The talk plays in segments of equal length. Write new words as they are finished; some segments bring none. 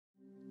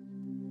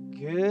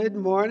Good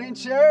morning,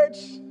 church.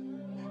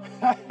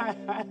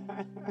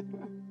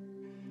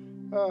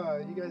 Oh,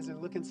 you guys are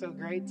looking so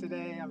great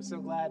today. I'm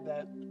so glad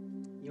that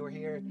you're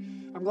here.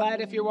 I'm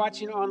glad if you're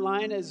watching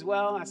online as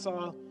well. I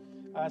saw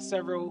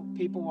several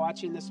people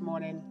watching this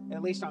morning,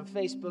 at least on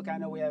Facebook. I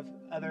know we have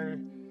other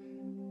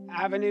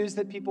avenues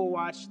that people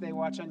watch. They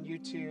watch on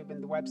YouTube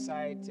and the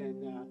website.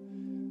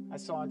 And I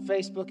saw on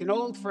Facebook an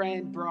old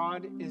friend,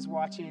 Broad, is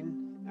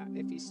watching.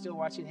 If he's still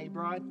watching, hey,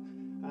 Broad.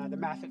 The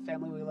Maffett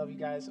family, we love you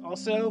guys.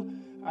 Also,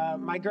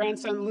 my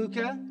grandson,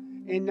 Luca,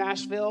 in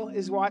Nashville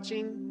is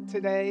watching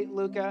today.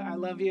 Luca, I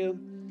love you.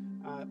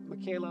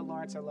 Michaela,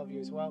 Lawrence, I love you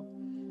as well.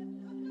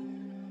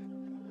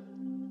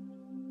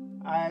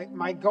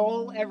 My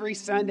goal every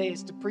Sunday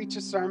is to preach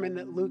a sermon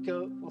that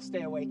Luca will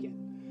stay awake in.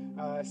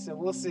 So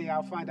we'll see.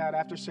 I'll find out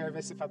after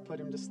service if I put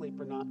him to sleep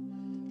or not.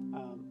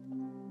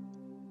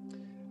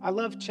 I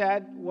love,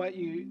 Chad, what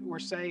you were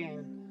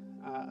saying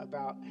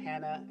about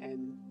Hannah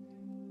and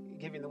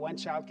giving the one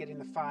child, getting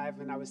the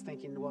 5. And I was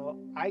thinking, well,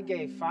 I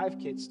gave 5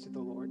 kids to the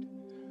Lord,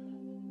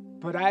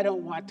 but I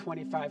don't want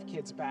 25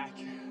 kids back.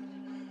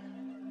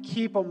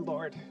 Keep them,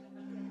 Lord.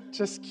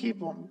 Just keep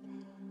them.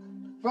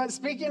 But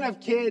speaking of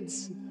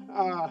kids,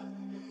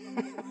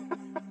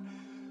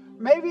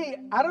 maybe,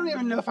 I don't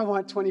even know if I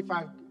want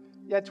 25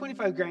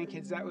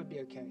 grandkids. That would be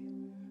okay.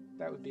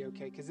 That would be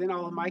okay, because then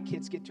all of my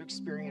kids get to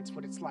experience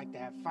what it's like to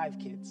have 5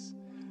 kids.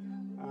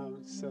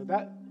 So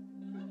that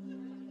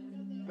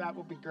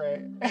will be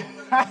great.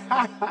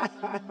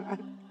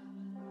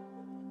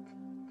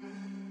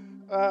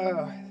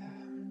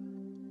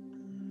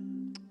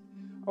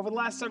 Over the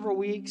last several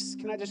weeks,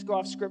 can I just go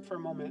off script for a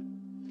moment?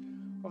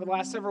 Over the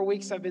last several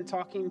weeks, I've been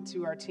talking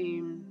to our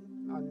team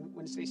on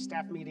Wednesday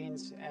staff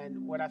meetings,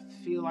 and what I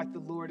feel like the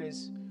Lord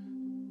is,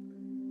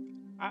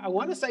 I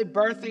want to say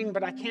birthing,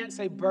 but I can't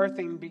say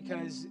birthing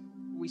because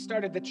we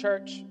started the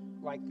church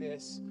like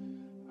this,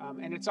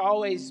 and it's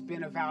always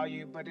been a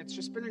value, but it's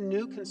just been a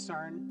new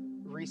concern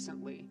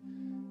recently,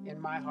 in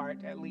my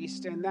heart at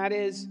least, and that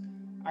is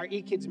our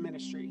eKids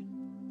ministry.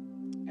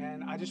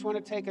 And I just want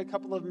to take a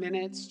couple of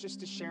minutes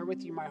just to share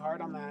with you my heart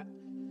on that.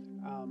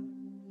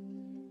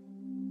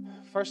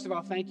 First of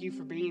all, thank you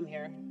for being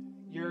here.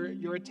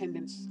 Your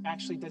attendance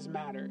actually does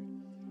matter.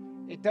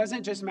 It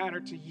doesn't just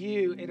matter to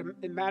you,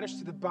 it matters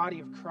to the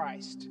body of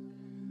Christ.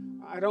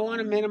 I don't want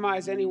to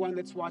minimize anyone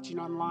that's watching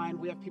online.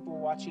 We have people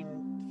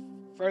watching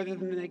further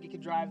than they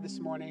could drive this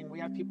morning. We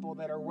have people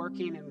that are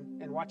working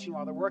and watching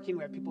while they're working.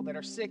 We have people that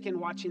are sick and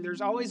watching.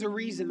 There's always a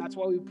reason. That's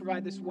why we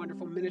provide this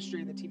wonderful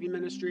ministry, the TV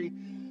ministry,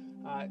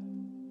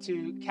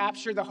 to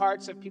capture the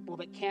hearts of people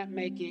that can't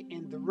make it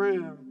in the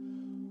room.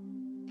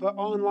 But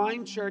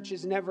online church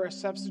is never a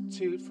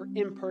substitute for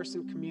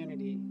in-person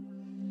community.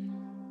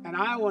 And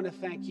I want to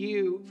thank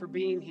you for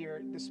being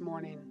here this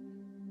morning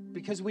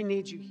because we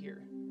need you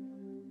here.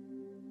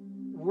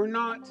 We're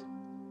not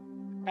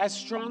as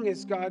strong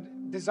as God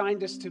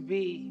designed us to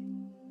be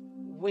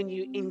when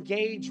you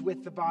engage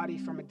with the body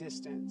from a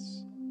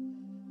distance.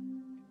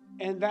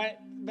 And that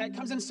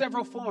comes in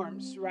several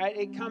forms, right?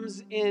 It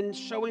comes in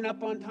showing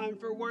up on time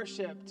for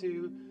worship,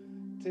 to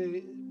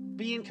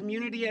be in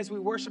community as we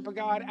worship a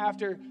God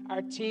after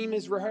our team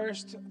is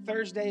rehearsed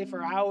Thursday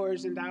for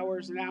hours and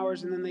hours and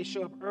hours, and then they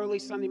show up early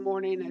Sunday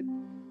morning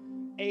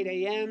at 8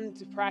 a.m.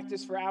 to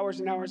practice for hours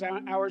and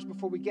hours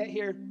before we get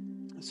here.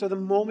 So the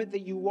moment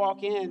that you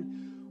walk in,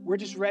 we're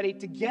just ready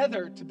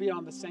together to be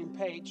on the same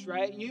page,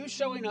 right? You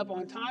showing up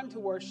on time to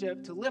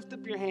worship, to lift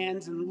up your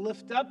hands and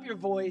lift up your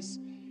voice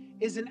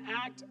is an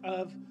act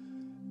of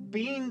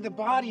being the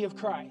body of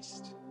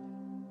Christ.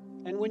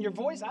 And when your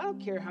voice, I don't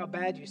care how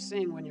bad you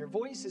sing, when your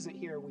voice isn't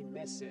here, we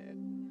miss it.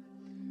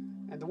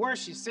 And the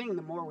worse you sing,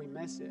 the more we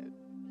miss it.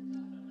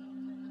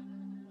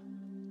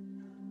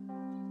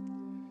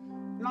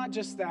 Not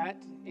just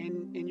that,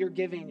 in your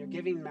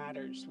giving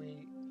matters.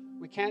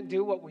 We can't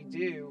do what we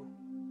do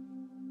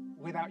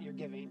without your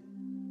giving.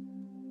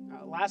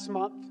 Last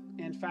month,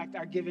 in fact,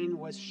 our giving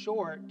was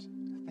short.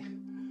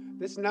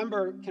 This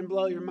number can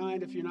blow your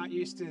mind if you're not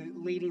used to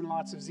leading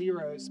lots of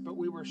zeros, but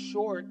we were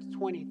short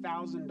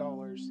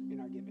 $20,000 in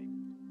our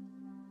giving.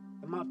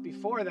 The month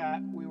before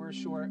that, we were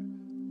short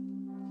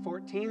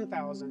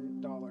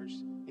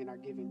 $14,000 in our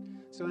giving.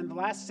 So in the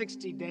last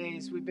 60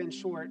 days, we've been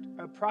short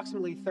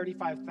approximately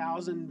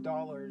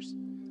 $35,000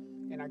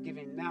 in our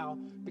giving. Now,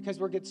 because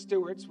we're good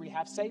stewards, we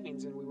have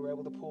savings, and we were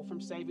able to pull from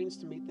savings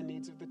to meet the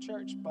needs of the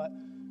church. But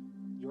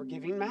your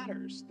giving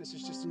matters. This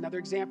is just another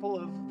example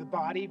of the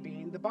body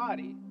being the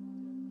body.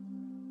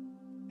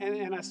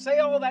 And I say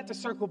all that to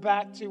circle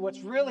back to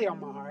what's really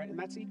on my heart, and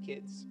that's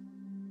eKids.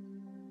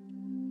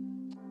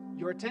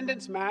 Your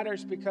attendance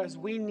matters because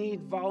we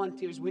need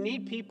volunteers. We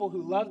need people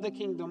who love the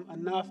kingdom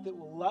enough that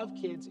will love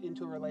kids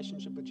into a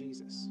relationship with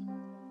Jesus.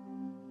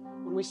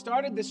 When we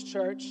started this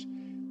church,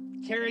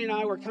 Carrie and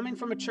I were coming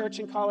from a church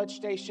in College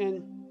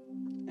Station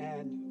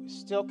and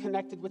still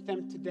connected with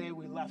them today.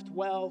 We left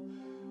well.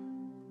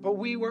 But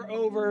we were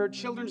over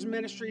children's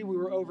ministry, we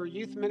were over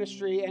youth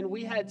ministry, and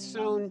we had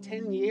sown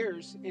 10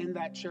 years in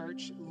that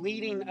church,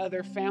 leading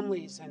other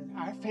families. And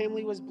our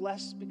family was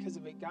blessed because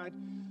of it.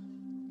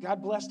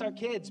 God blessed our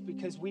kids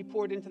because we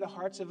poured into the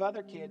hearts of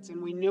other kids.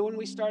 And we knew when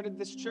we started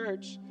this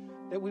church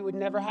that we would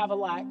never have a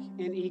lack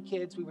in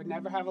e-kids. We would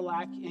never have a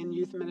lack in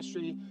youth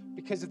ministry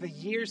because of the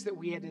years that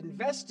we had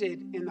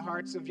invested in the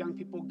hearts of young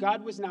people.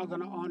 God was now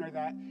going to honor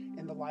that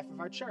in the life of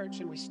our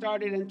church. And we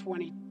started in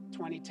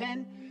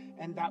 2010.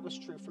 And that was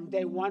true. From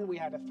day one, we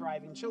had a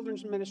thriving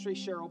children's ministry.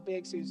 Cheryl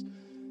Biggs, who's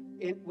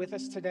with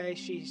us today,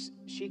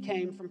 she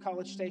came from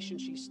College Station.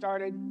 She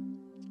started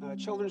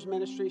children's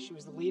ministry. She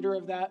was the leader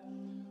of that.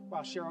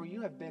 Wow, Cheryl,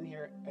 you have been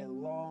here a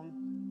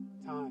long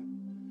time.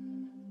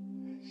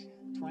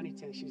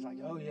 2010, she's like,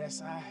 oh,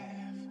 yes, I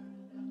have.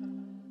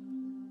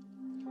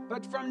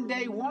 But from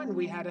day one,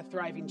 we had a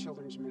thriving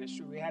children's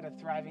ministry. We had a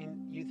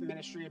thriving youth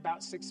ministry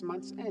about 6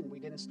 months in. We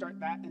didn't start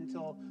that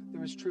until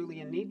there was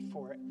truly a need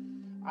for it.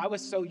 I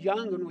was so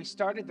young when we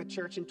started the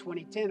church in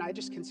 2010, I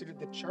just considered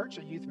the church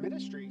a youth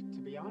ministry, to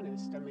be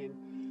honest. I mean,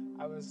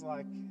 I was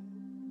like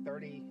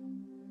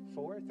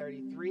 34,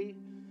 33.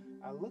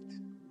 I looked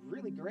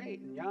really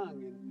great and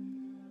young.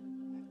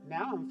 And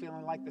now I'm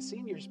feeling like the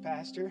seniors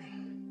pastor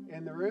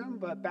in the room.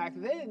 But back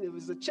then, it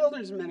was the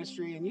children's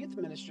ministry and youth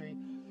ministry.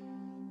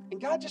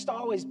 And God just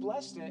always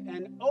blessed it.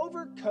 And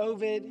over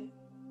COVID,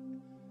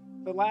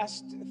 the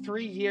last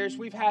 3 years,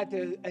 we've had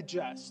to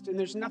adjust, and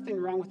there's nothing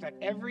wrong with that.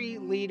 Every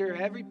leader,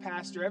 every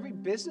pastor, every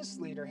business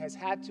leader has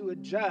had to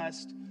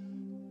adjust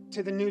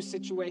to the new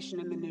situation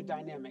and the new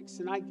dynamics.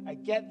 And I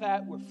get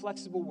that. We're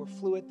flexible. We're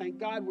fluid. Thank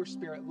God we're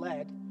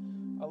Spirit-led.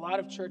 A lot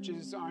of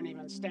churches aren't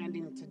even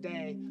standing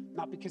today,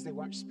 not because they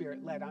weren't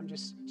Spirit-led. I'm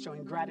just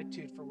showing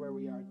gratitude for where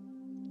we are.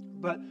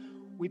 But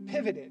we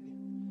pivoted,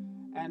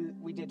 and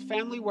we did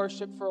family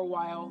worship for a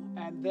while,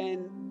 and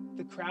then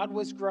the crowd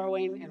was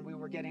growing, and we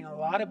were getting a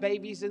lot of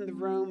babies in the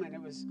room, and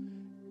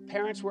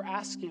parents were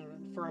asking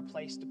for a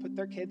place to put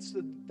their kids so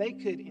that they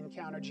could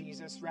encounter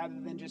Jesus rather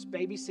than just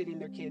babysitting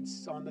their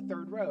kids on the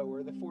third row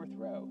or the fourth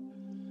row.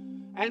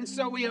 And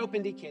so we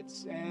opened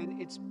e-kids,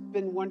 and it's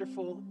been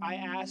wonderful. I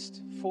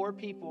asked 4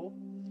 people.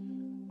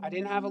 I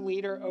didn't have a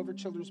leader over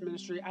children's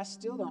ministry. I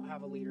still don't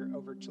have a leader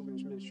over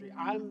children's ministry.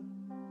 I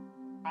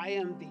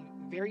am the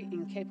very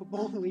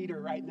incapable leader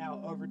right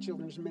now over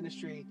children's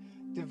ministry,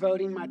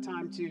 devoting my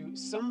time to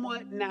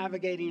somewhat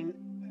navigating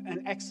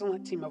an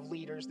excellent team of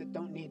leaders that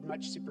don't need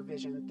much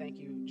supervision. Thank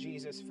you,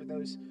 Jesus, for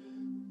those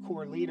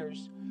core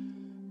leaders.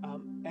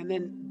 And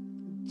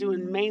then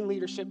doing main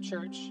leadership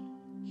church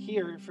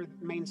here for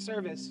main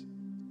service.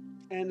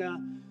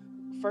 And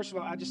first of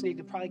all, I just need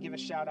to probably give a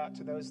shout out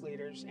to those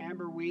leaders.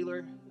 Amber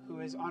Wheeler, who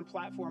is on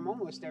platform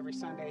almost every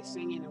Sunday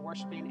singing and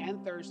worshiping,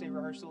 and Thursday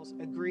rehearsals,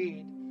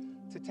 agreed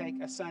to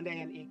take a Sunday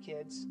and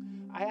e-kids.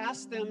 I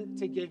asked them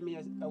to give me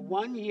a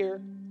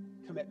 1-year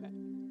commitment.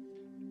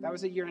 That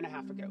was 1.5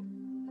 years ago.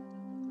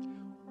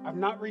 I've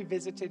not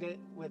revisited it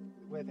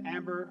with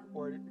Amber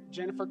or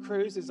Jennifer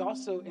Cruz is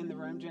also in the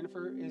room.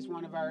 Jennifer is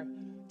one of our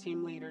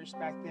team leaders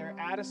back there.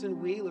 Addison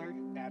Wheeler,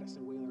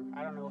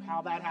 I don't know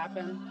how that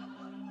happened.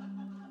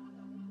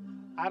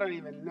 I don't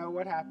even know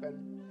what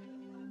happened.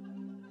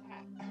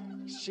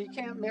 She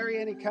can't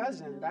marry any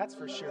cousin, that's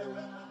for sure.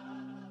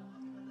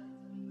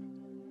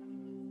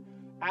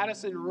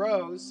 Addison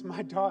Rose,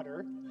 my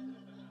daughter,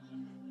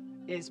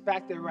 is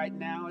back there right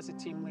now as a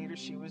team leader.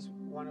 She was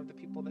one of the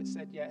people that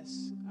said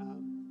yes.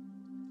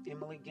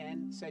 Emily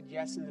Ginn said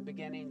yes in the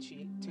beginning.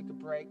 She took a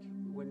break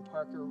when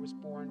Parker was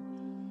born.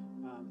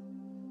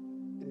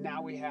 And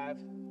now we have,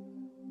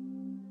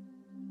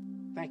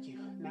 thank you,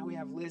 now we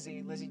have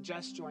Lizzie. Lizzie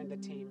just joined the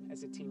team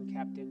as a team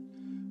captain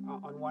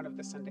on one of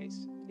the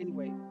Sundays.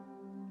 Anyway,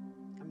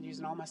 I'm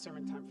using all my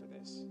sermon time for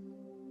this.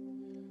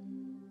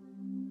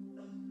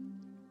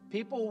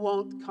 People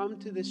won't come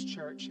to this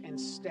church and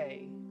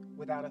stay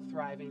without a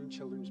thriving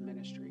children's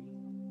ministry.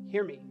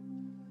 Hear me.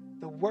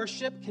 The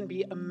worship can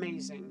be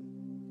amazing.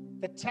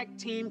 The tech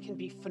team can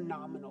be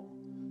phenomenal.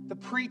 The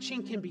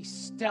preaching can be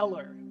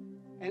stellar.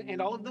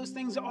 And all of those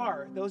things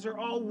those are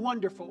all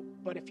wonderful.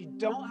 But if you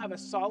don't have a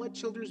solid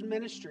children's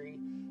ministry,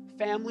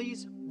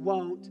 families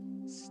won't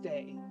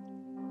stay.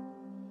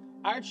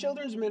 Our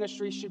children's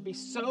ministry should be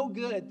so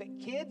good that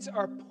kids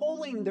are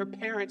pulling their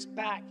parents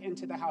back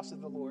into the house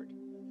of the Lord.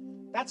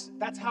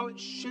 That's how it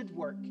should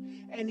work.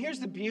 And here's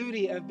the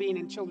beauty of being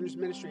in children's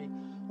ministry.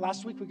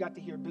 Last week we got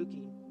to hear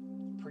Buki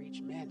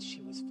preach. Man,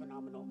 she was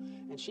phenomenal.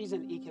 And she's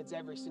in e-kids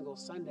every single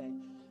Sunday.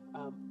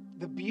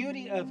 The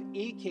beauty of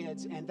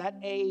e-kids and that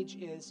age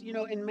is,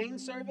 in main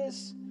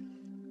service,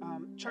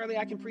 Charlie,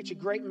 I can preach a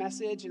great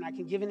message and I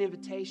can give an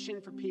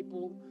invitation for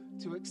people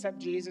to accept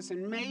Jesus.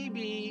 And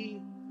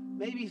maybe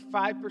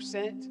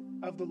 5%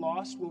 of the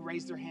lost will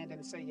raise their hand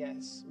and say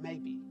yes.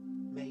 Maybe.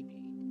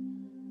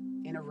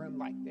 In a room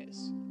like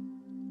this.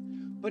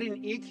 But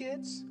in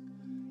e-kids,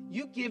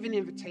 you give an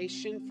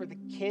invitation for the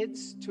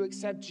kids to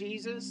accept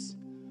Jesus,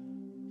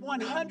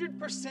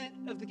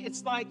 100% of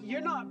it's like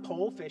you're not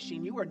pole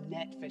fishing, you are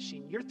net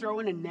fishing. You're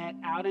throwing a net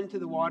out into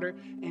the water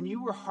and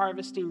you are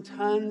harvesting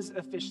tons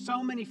of fish,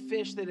 so many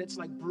fish that it's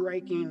like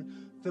breaking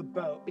the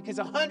boat, because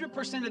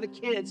 100% of the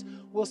kids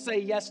will say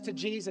yes to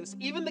Jesus.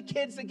 Even the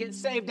kids that get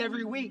saved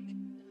every week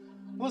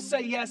will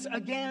say yes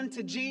again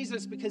to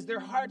Jesus because their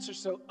hearts are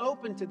so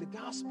open to the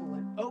gospel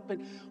and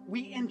open.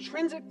 We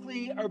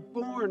intrinsically are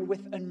born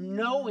with a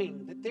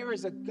knowing that there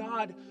is a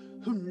God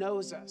who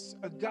knows us,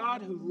 a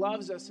God who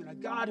loves us, and a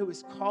God who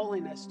is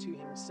calling us to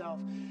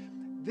himself.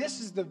 This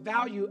is the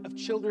value of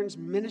children's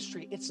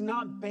ministry. It's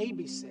not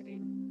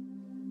babysitting.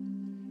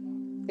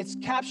 It's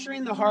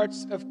capturing the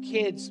hearts of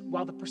kids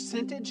while the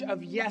percentage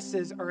of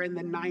yeses are in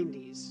the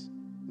 90s,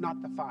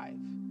 not the 5.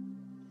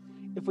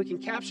 If we can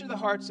capture the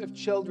hearts of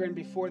children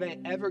before they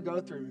ever go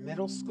through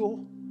middle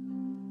school,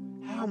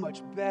 how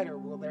much better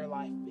will their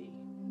life be?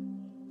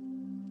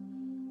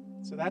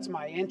 So that's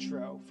my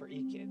intro for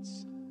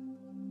eKids.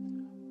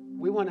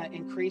 We want to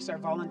increase our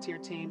volunteer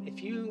team.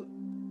 If you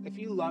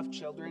love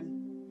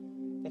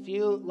children, if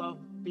you love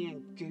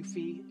being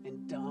goofy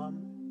and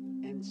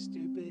dumb and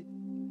stupid,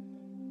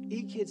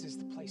 eKids is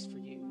the place for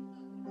you.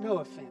 No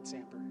offense,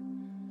 Amber.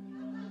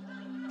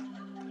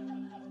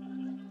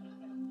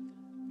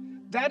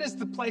 That is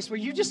the place where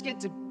you just get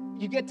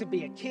to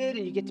be a kid,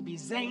 and you get to be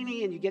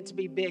zany, and you get to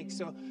be big.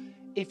 So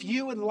if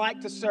you would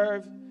like to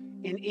serve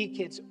in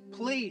eKids,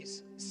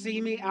 please see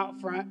me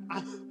out front.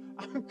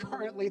 I'm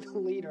currently the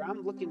leader.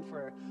 I'm looking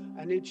for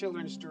a new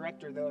children's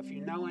director, though. If you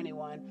know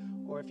anyone,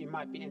 or if you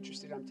might be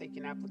interested, I'm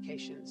taking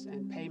applications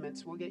and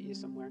payments. We'll get you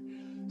somewhere.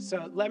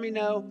 So let me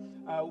know.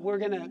 We're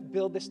going to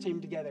build this team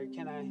together.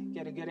 Can I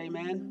get a good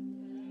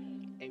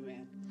amen?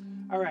 Amen.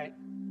 All right.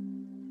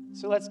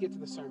 So let's get to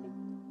the sermon.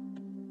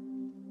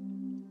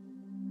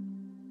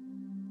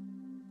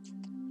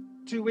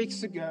 2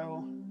 weeks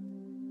ago,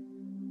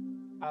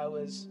 I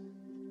was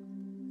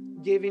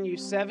giving you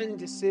 7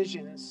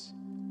 decisions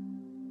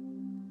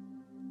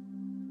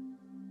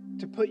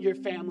to put your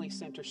family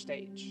center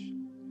stage.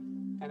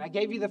 And I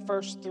gave you the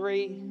first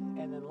 3,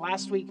 and then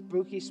last week,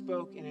 Buki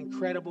spoke an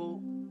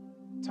incredible,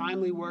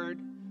 timely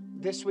word.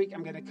 This week,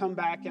 I'm going to come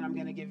back and I'm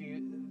going to give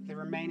you the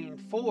remaining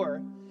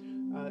 4.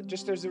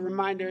 Just as a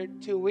reminder,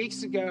 2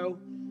 weeks ago,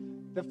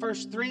 the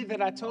first 3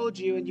 that I told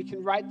you, and you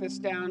can write this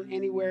down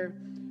anywhere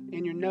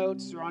in your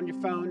notes or on your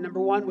phone. Number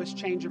 1 was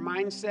change your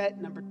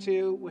mindset. Number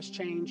 2 was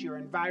change your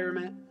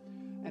environment.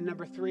 And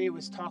number 3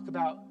 was talk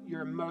about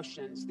your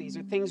emotions. These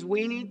are things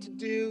we need to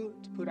do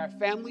to put our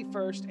family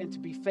first and to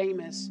be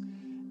famous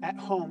at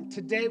home.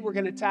 Today, we're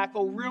going to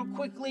tackle real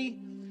quickly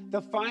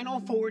the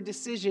final 4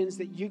 decisions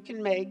that you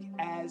can make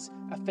as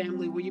a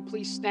family. Will you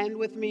please stand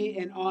with me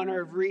in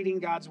honor of reading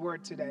God's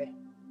word today?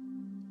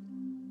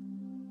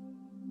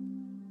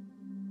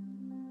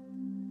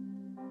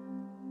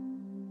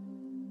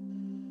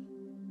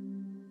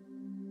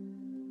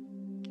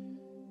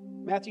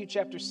 Matthew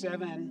chapter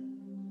 7,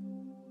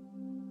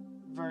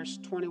 verse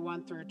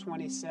 21 through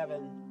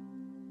 27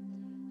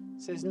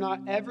 says, "Not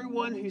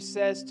everyone who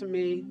says to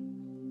me,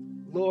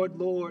 'Lord,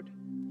 Lord,'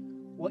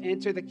 will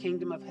enter the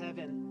kingdom of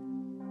heaven,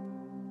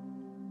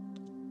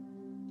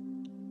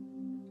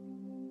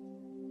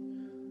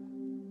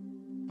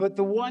 but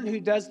the one who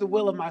does the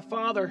will of my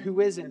Father who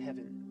is in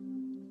heaven.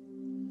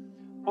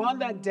 On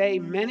that day,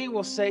 many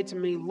will say to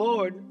me,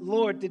 'Lord,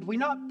 Lord, did we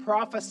not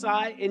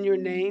prophesy in your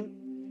name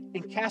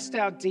and cast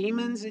out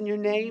demons in your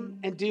name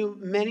and do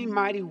many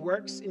mighty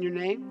works in your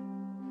name?'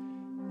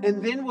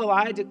 And then will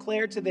I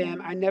declare to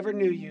them, 'I never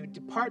knew you.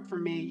 Depart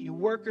from me, you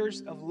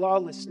workers of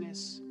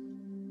lawlessness.'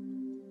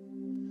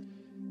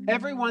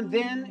 Everyone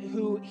then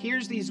who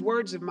hears these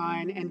words of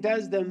mine and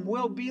does them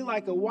will be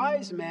like a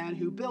wise man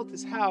who built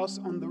his house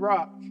on the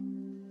rock.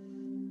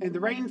 And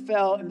the rain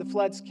fell and the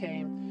floods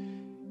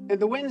came, and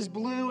the winds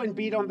blew and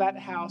beat on that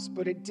house,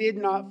 but it did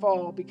not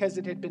fall because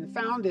it had been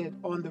founded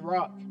on the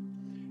rock.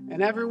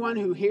 And everyone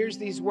who hears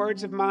these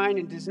words of mine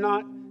and does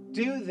not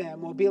do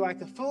them will be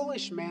like a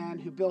foolish man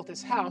who built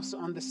his house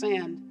on the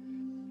sand.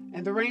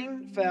 And the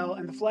rain fell,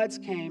 and the floods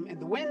came, and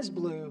the winds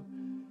blew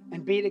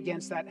and beat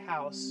against that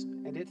house,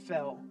 and it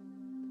fell.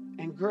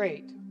 And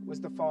great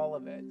was the fall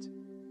of it."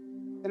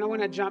 Then I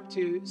want to jump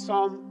to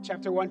Psalm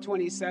chapter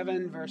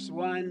 127, verse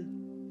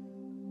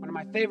 1. One of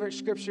my favorite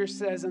scriptures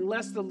says,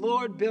 "Unless the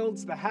Lord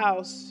builds the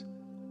house,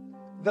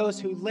 those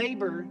who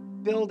labor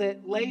build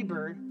it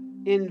labor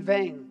in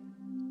vain.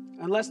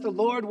 Unless the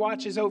Lord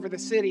watches over the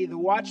city, the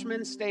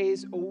watchman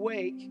stays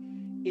awake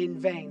in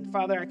vain."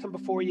 Father, I come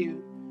before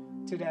you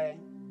today.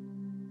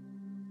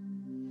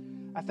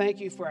 I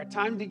thank you for our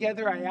time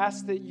together. I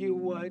ask that you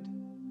would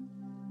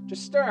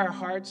just stir our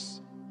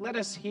hearts. Let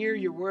us hear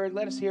your word.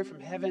 Let us hear from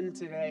heaven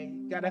today.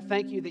 God, I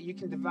thank you that you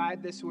can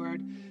divide this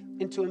word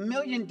into a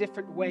million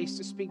different ways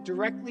to speak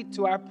directly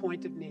to our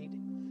point of need.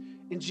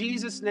 In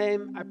Jesus'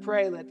 name, I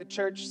pray. Let the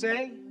church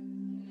say,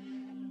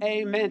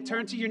 amen.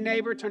 Turn to your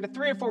neighbor, turn to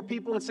 3 or 4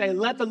 people and say,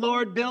 "Let the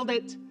Lord build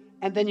it,"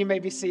 and then you may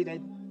be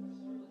seated.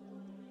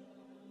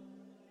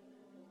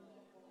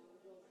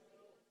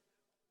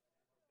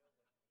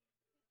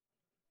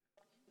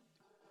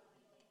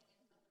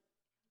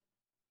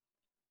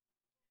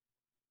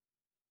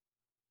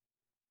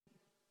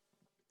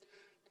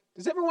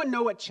 Does everyone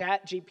know what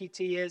Chat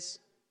GPT is?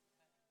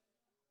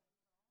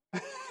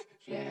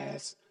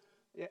 Yes.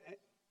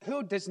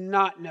 Who does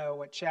not know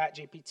what Chat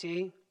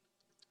GPT?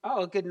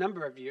 Oh, a good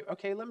number of you.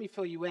 Okay, let me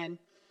fill you in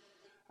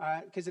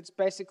because it's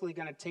basically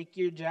going to take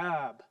your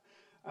job.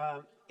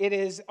 It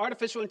is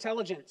artificial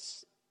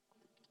intelligence,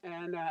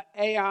 and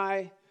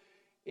AI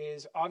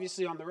is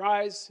obviously on the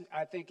rise.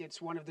 I think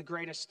it's one of the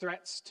greatest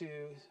threats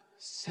to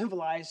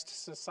civilized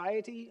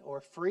society, or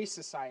free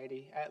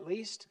society at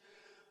least.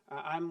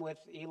 I'm with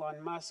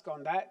Elon Musk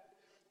on that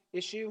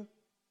issue.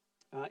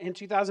 In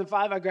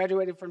 2005, I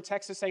graduated from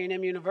Texas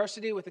A&M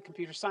University with a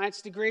computer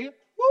science degree.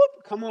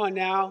 Whoop, come on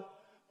now.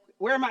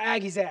 Where are my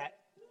Aggies at?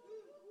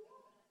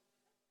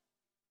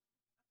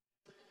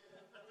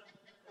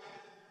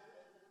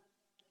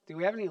 Do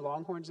we have any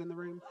Longhorns in the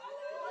room?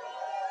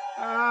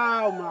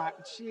 Oh my,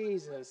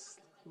 Jesus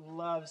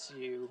loves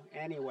you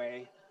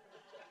anyway.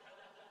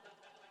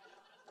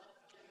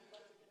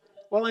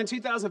 Well, in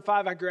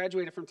 2005, I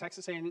graduated from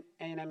Texas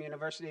A&M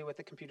University with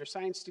a computer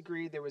science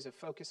degree. There was a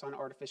focus on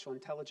artificial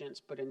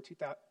intelligence, but in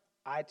 2000,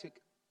 I took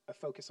a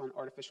focus on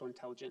artificial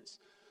intelligence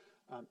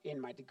in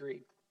my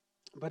degree.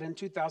 But in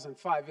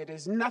 2005, it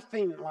is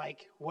nothing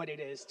like what it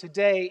is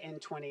today in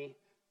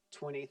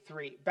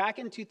 2023. Back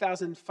in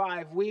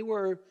 2005, we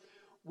were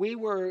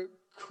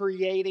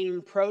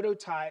creating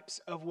prototypes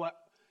of what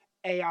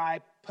AI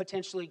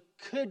potentially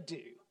could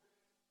do.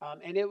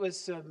 And it was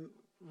some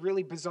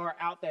really bizarre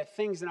out there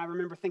things, and I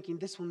remember thinking,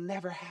 this will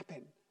never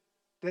happen.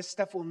 This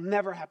stuff will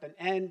never happen.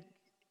 And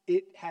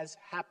it has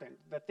happened.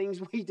 The things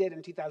we did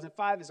in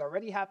 2005 has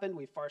already happened.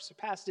 We've far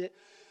surpassed it.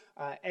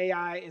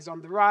 AI is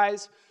on the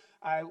rise.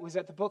 I was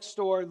at the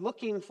bookstore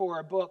looking for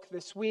a book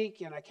this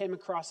week, and I came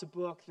across a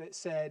book that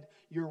said,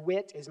 Your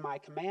Wit is My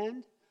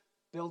Command,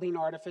 Building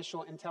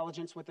Artificial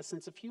Intelligence with a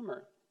Sense of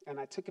Humor. And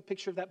I took a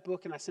picture of that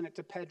book, and I sent it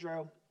to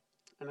Pedro.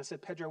 And I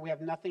said, Pedro, we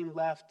have nothing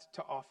left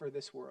to offer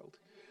this world.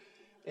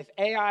 If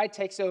AI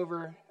takes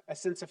over a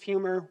sense of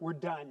humor, we're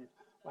done.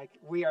 Like,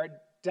 we are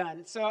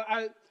done. So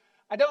I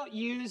don't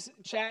use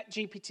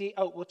ChatGPT.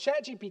 Oh, well,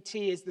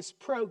 ChatGPT is this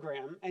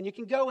program, and you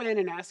can go in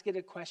and ask it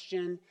a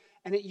question,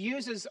 and it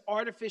uses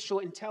artificial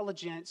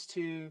intelligence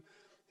to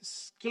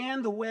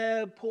scan the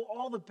web, pull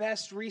all the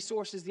best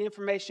resources, the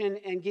information,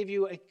 and give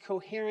you a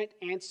coherent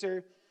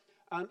answer.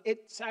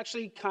 It's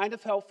actually kind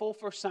of helpful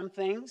for some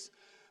things.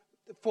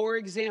 For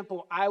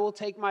example, I will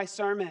take my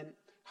sermon,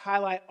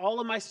 highlight all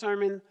of my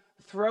sermon,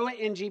 throw it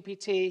in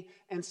GPT,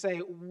 and say,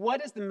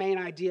 what is the main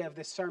idea of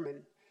this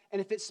sermon? And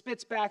if it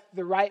spits back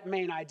the right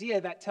main idea,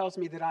 that tells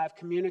me that I've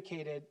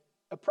communicated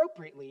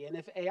appropriately. And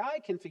if AI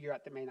can figure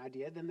out the main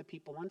idea, then the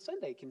people on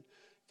Sunday can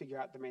figure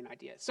out the main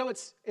idea. So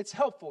it's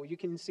helpful. You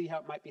can see how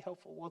it might be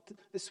helpful. Well,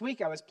 this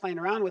week I was playing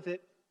around with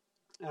it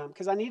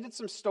because I needed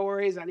some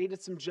stories. I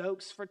needed some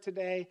jokes for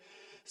today.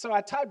 So I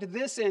typed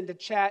this into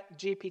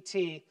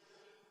ChatGPT.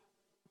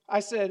 I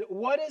said,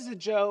 what is a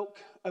joke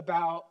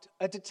about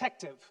a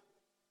detective?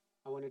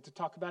 I wanted to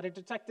talk about a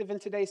detective in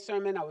today's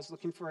sermon. I was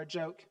looking for a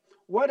joke.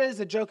 What is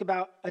a joke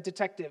about a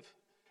detective?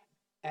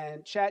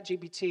 And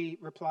ChatGPT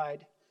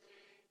replied,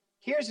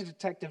 here's a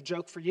detective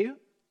joke for you.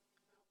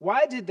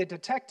 Why did the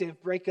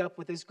detective break up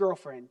with his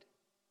girlfriend?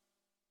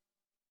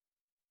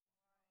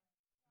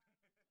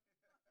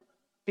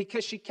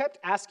 Because she kept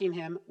asking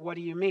him, what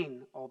do you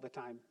mean, all the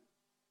time?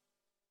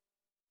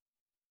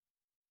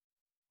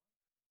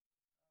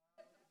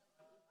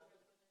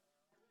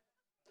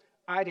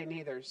 I didn't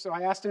either, so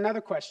I asked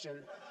another question.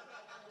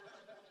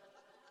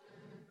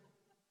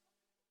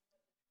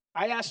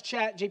 I asked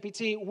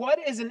ChatGPT, what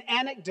is an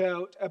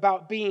anecdote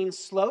about being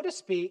slow to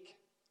speak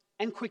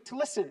and quick to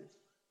listen?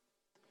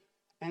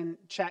 And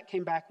Chat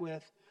came back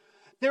with,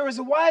 there was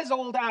a wise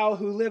old owl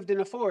who lived in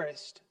a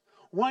forest.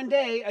 One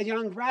day, a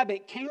young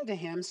rabbit came to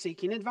him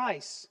seeking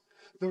advice.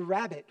 The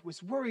rabbit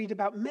was worried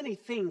about many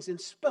things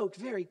and spoke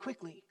very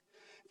quickly.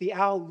 The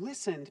owl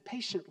listened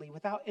patiently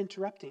without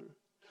interrupting.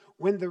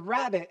 When the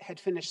rabbit had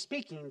finished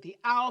speaking, the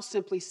owl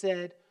simply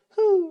said,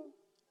 hoo,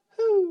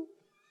 hoo.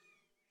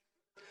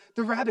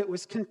 The rabbit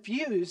was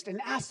confused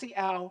and asked the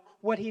owl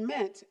what he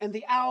meant, and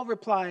the owl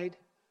replied,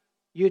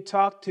 you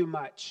talk too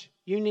much.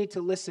 You need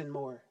to listen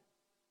more.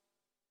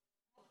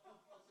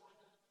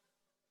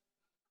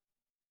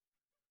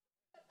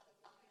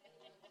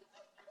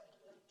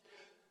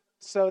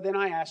 So then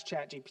I asked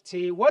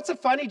ChatGPT, what's a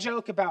funny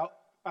joke about,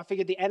 I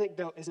figured the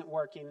anecdote isn't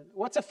working.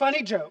 What's a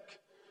funny joke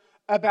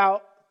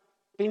about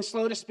being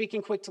slow to speak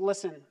and quick to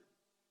listen?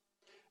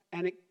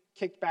 And it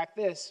kicked back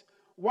this.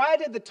 Why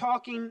did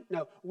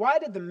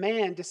the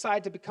man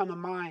decide to become a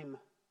mime?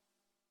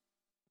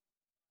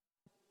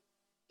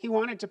 He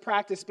wanted to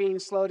practice being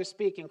slow to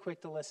speak and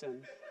quick to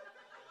listen.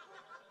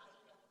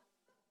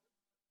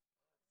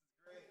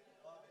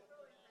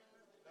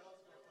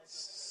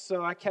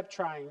 So I kept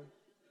trying.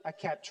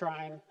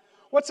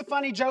 What's a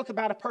funny joke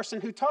about a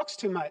person who talks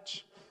too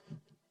much?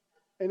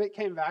 And it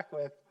came back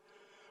with,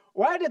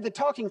 why did the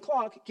talking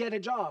clock get a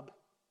job?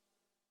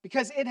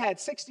 Because it had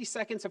 60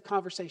 seconds of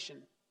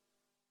conversation.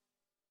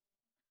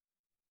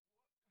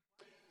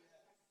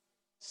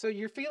 So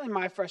you're feeling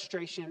my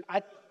frustration.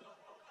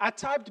 I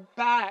typed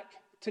back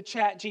to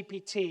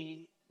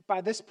ChatGPT.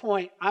 By this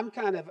point, I'm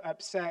kind of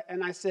upset,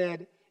 and I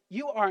said,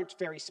 "You aren't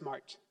very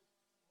smart."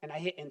 And I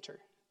hit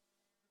enter.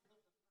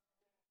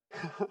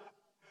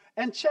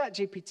 And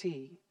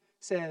ChatGPT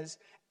says,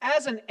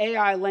 "As an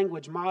AI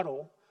language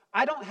model,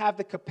 I don't have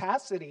the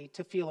capacity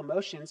to feel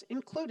emotions,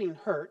 including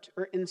hurt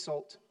or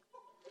insult."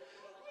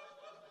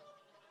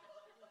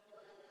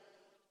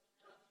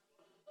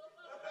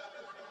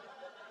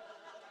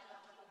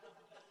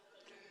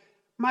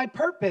 My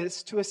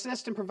purpose to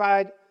assist and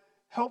provide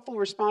helpful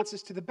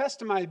responses to the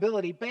best of my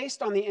ability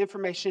based on the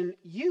information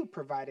you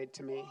provided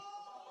to me.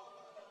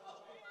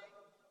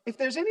 If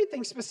there's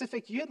anything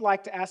specific you'd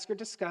like to ask or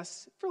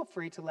discuss, feel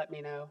free to let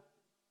me know.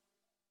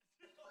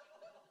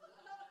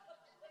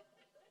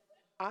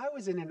 I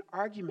was in an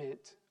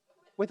argument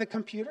with a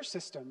computer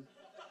system.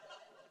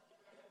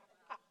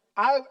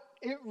 I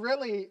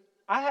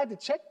had to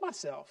check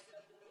myself.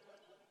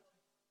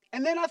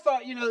 And then I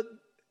thought, it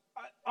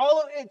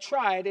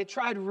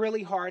tried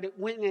really hard. It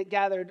went and it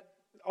gathered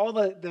all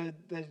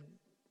the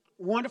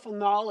wonderful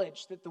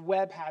knowledge that the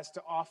web has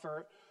to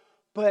offer,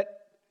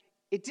 but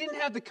it didn't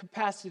have the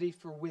capacity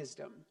for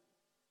wisdom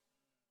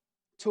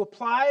to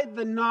apply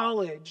the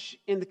knowledge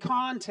in the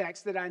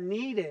context that I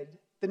needed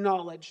the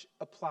knowledge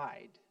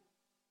applied.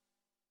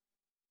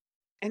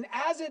 And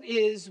as it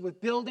is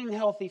with building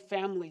healthy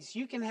families,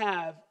 you can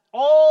have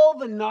all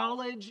the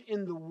knowledge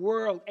in the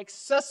world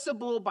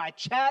accessible by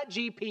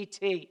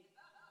ChatGPT.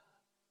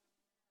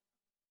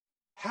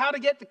 How to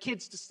get the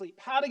kids to sleep,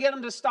 how to get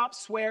them to stop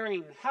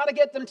swearing, how to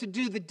get them to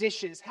do the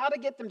dishes, how to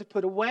get them to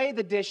put away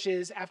the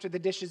dishes after the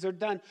dishes are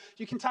done.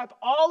 You can type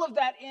all of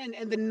that in,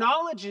 and the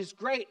knowledge is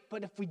great,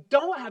 but if we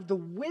don't have the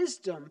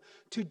wisdom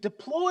to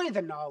deploy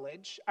the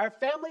knowledge, our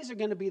families are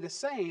going to be the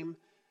same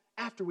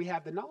after we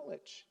have the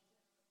knowledge.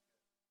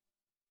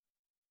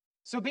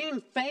 So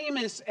being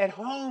famous at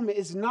home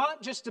is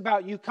not just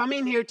about you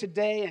coming here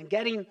today and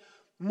getting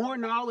more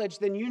knowledge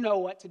than you know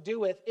what to do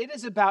with. It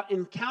is about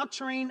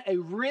encountering a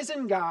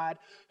risen God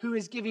who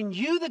is giving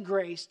you the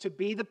grace to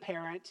be the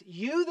parent,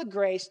 you the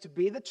grace to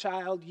be the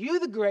child, you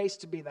the grace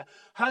to be the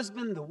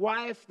husband, the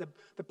wife, the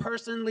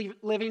person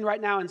living right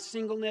now in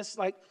singleness.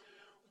 Like,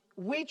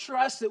 we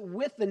trust that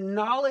with the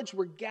knowledge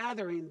we're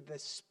gathering, the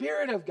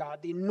Spirit of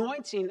God, the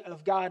anointing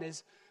of God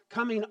is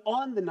coming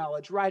on the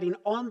knowledge, riding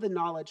on the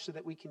knowledge so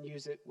that we can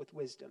use it with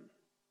wisdom.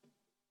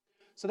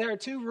 So there are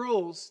two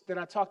rules that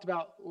I talked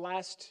about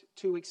last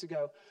 2 weeks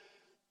ago.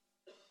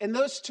 And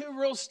those two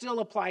rules still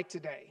apply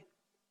today.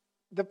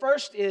 The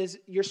first is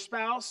your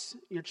spouse,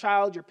 your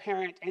child, your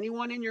parent,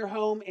 anyone in your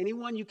home,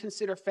 anyone you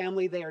consider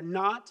family, they are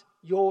not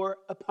your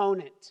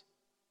opponent.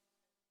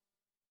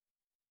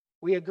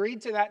 We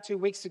agreed to that 2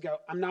 weeks ago.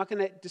 I'm not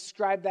going to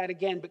describe that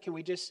again, but can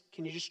you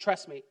just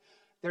trust me?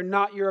 They're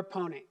not your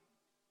opponent.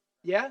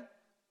 Yeah?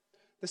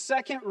 The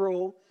second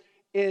rule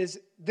is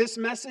this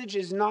message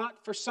is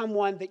not for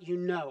someone that you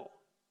know.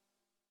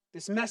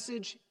 This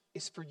message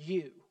is for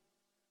you.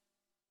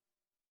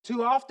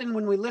 Too often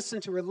when we listen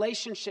to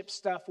relationship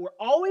stuff, we're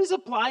always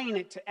applying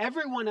it to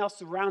everyone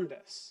else around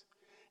us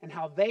and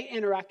how they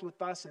interact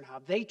with us and how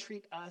they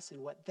treat us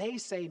and what they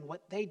say and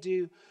what they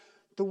do.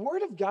 The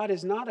Word of God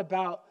is not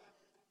about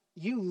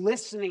you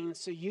listening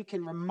so you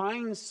can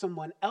remind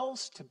someone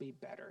else to be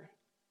better.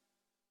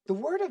 The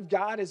Word of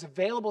God is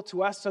available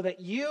to us so that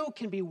you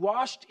can be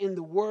washed in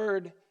the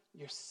Word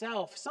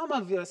yourself. Some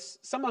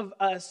of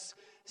us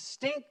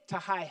stink to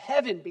high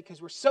heaven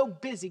because we're so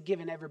busy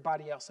giving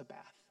everybody else a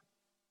bath.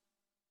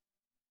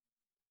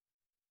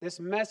 This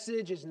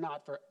message is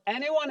not for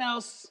anyone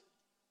else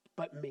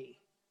but me.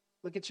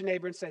 Look at your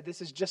neighbor and say,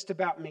 this is just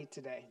about me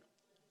today.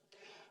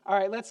 All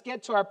right, let's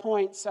get to our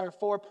points, our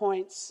 4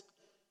 points.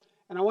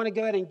 And I want to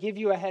go ahead and give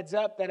you a heads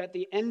up that at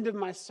the end of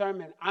my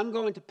sermon, I'm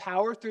going to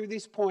power through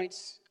these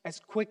points as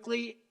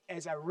quickly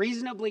as I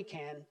reasonably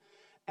can.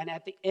 And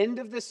at the end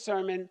of this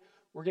sermon,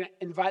 we're going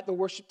to invite the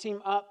worship team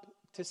up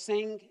to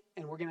sing,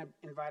 and we're going to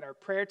invite our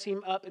prayer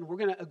team up, and we're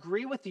going to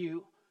agree with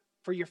you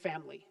for your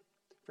family,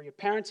 for your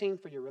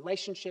parenting, for your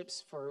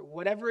relationships, for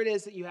whatever it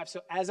is that you have. So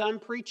as I'm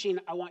preaching,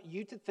 I want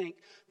you to think,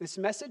 this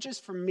message is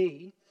for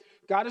me.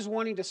 God is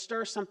wanting to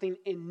stir something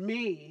in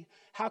me.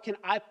 How can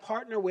I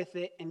partner with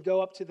it and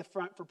go up to the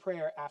front for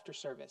prayer after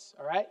service?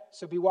 All right?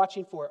 So be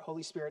watching for it.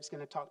 Holy Spirit's going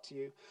to talk to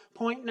you.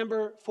 Point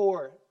number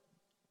 4.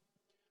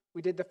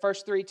 We did the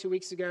first 3 2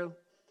 weeks ago.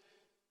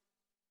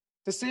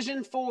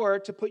 Decision 4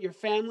 to put your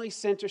family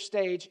center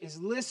stage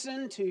is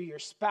listen to your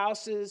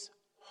spouse's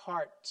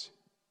heart.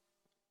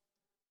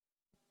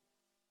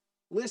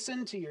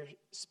 Listen to your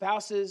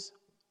spouse's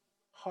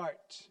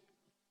heart.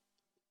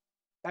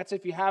 That's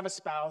if you have a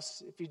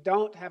spouse. If you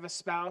don't have a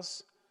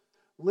spouse,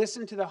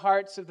 listen to the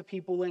hearts of the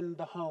people in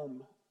the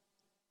home.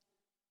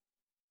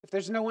 If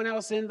there's no one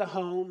else in the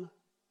home,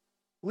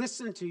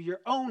 listen to your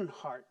own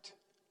heart.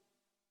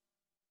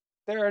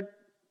 There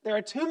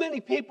are too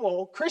many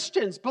people,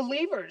 Christians,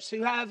 believers,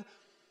 who have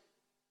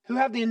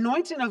the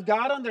anointing of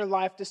God on their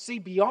life to see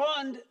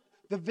beyond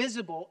the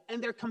visible,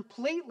 and they're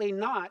completely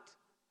not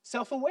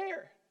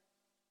self-aware.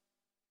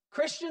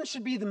 Christians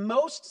should be the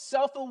most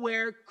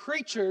self-aware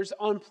creatures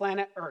on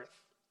planet Earth.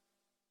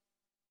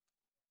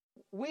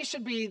 We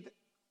should be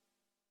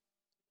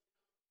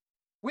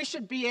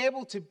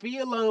able to be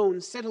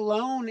alone, sit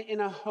alone in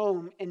a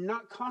home, and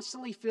not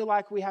constantly feel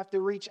like we have to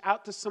reach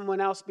out to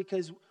someone else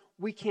because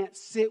we can't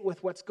sit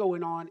with what's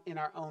going on in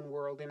our own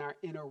world, in our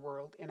inner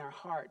world, in our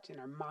heart, in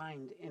our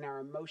mind, in our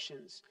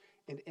emotions,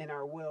 and in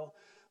our will.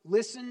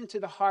 Listen to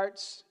the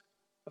hearts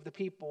of the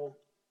people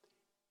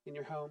in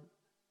your home.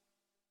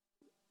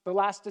 The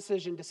last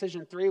decision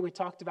 3, we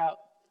talk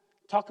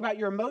about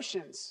your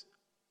emotions.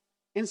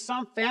 In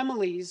some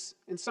families,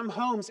 in some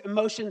homes,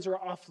 emotions are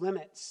off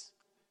limits.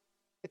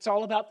 It's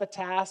all about the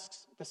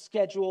tasks, the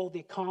schedule, the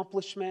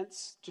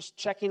accomplishments, just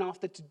checking off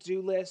the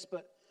to-do list.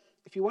 But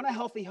if you want a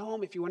healthy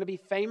home, if you want to be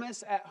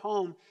famous at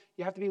home,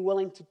 you have to be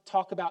willing to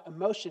talk about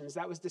emotions.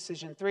 That was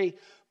decision 3.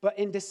 But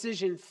in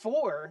decision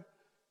 4,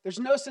 there's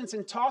no sense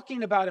in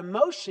talking about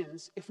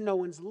emotions if no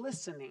one's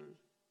listening.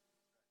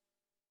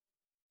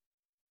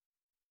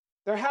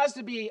 There has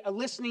to be a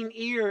listening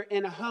ear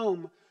in a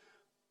home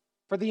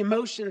for the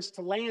emotions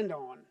to land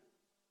on.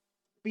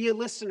 Be a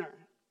listener.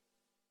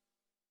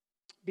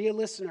 Be a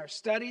listener.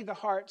 Study the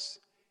hearts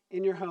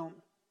in your home.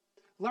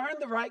 Learn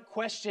the right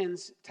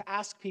questions to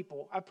ask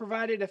people. I've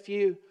provided a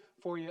few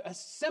for you. A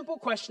simple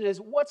question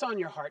is, what's on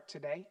your heart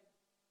today?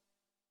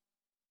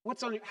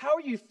 How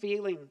are you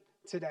feeling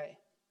today?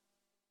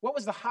 What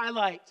was the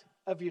highlight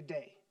of your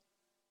day?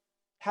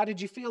 How did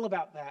you feel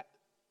about that?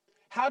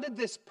 How did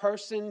this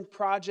person,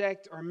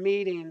 project, or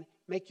meeting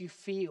make you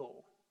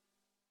feel?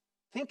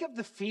 Think of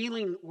the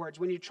feeling words.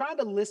 When you're trying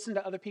to listen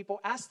to other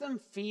people, ask them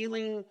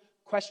feeling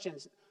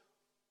questions.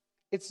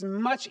 It's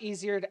much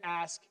easier to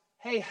ask,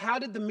 hey, how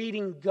did the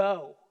meeting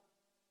go?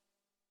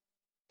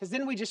 Because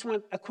then we just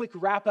want a quick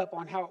wrap up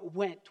on how it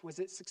went. Was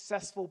it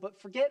successful? But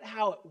forget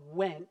how it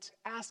went.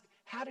 Ask,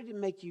 how did it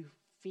make you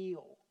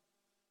feel?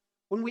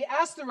 When we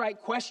ask the right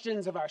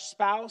questions of our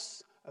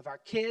spouse, of our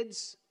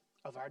kids,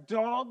 of our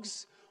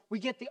dogs, we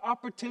get the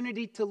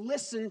opportunity to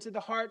listen to the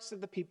hearts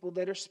of the people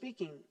that are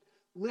speaking.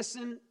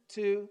 Listen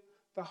to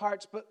the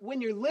hearts. But when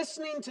you're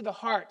listening to the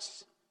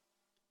hearts,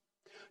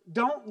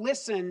 don't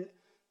listen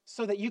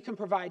so that you can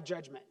provide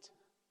judgment.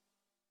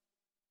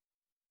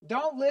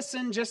 Don't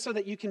listen just so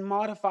that you can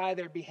modify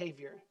their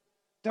behavior.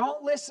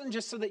 Don't listen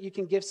just so that you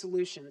can give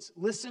solutions.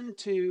 Listen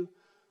to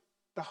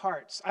the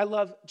hearts. I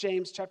love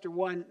James chapter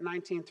 1,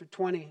 19 through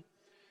 20.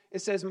 It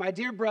says, "My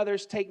dear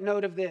brothers, take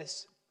note of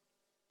this.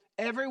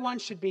 Everyone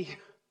should be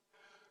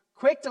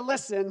quick to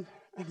listen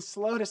and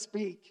slow to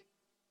speak,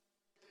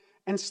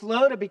 and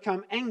slow to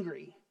become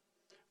angry.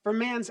 For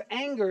man's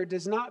anger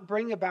does not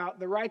bring about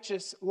the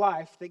righteous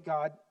life that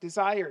God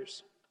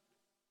desires."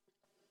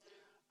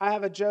 I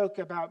have a joke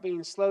about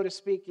being slow to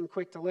speak and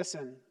quick to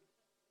listen.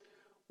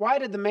 Why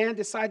did the man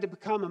decide to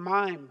become a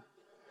mime?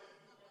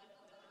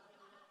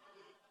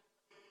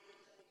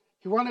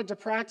 He wanted to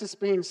practice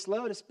being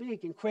slow to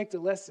speak and quick to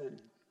listen.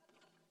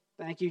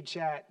 Thank you,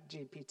 Chat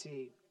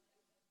GPT.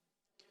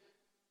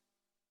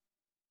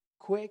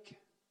 Quick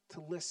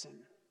to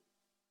listen.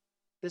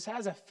 This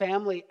has a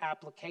family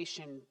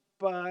application,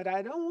 but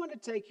I don't want to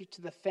take you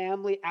to the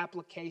family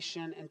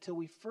application until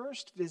we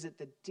first visit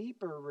the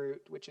deeper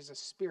root, which is a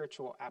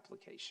spiritual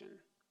application.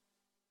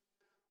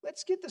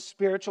 Let's get the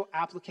spiritual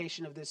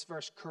application of this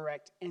verse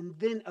correct and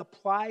then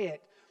apply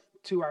it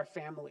to our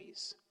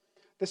families.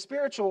 The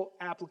spiritual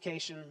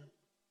application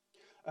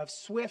of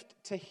swift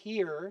to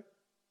hear,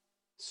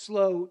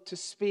 slow to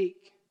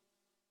speak.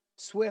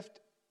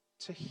 Swift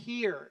to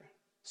hear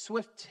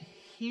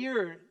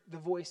the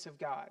voice of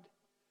God.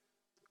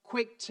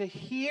 Quick to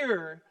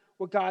hear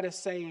what God is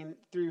saying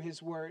through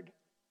his word.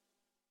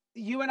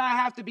 You and I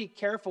have to be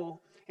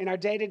careful in our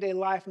day-to-day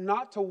life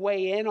not to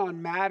weigh in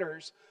on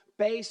matters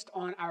based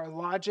on our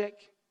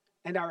logic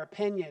and our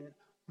opinion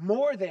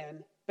more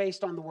than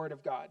based on the word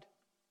of God.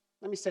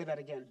 Let me say that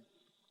again.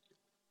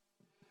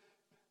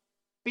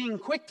 Being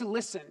quick to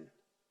listen,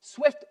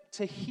 swift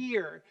to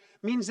hear,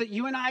 means that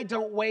you and I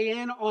don't weigh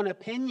in on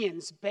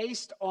opinions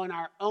based on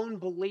our own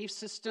belief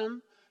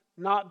system,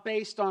 not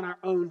based on our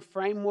own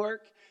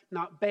framework,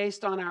 not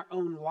based on our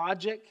own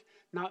logic,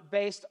 not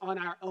based on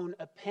our own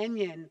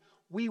opinion.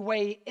 We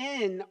weigh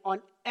in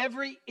on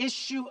every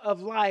issue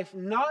of life,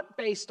 not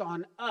based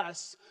on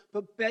us,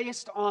 but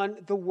based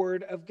on the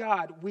Word of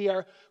God. We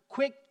are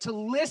quick to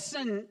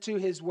listen to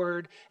His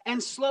Word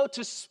and slow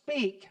to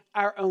speak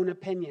our own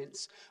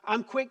opinions.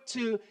 I'm quick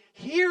to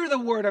hear the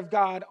Word of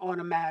God on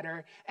a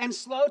matter and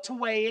slow to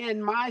weigh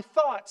in my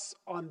thoughts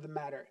on the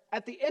matter.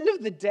 At the end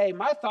of the day,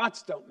 my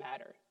thoughts don't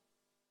matter.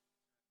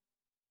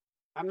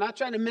 I'm not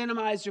trying to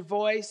minimize your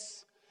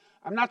voice.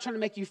 I'm not trying to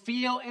make you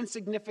feel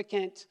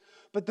insignificant.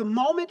 But the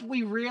moment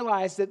we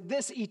realize that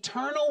this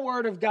eternal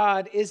Word of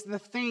God is the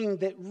thing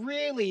that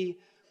really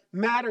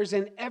matters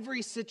in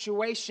every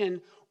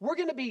situation, we're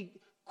going to be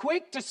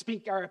quick to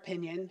speak our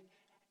opinion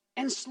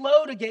and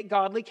slow to get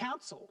godly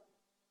counsel.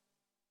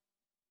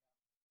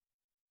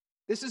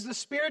 This is the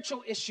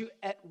spiritual issue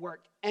at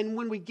work. And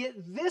when we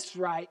get this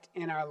right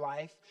in our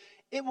life,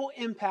 it will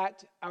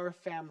impact our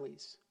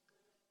families.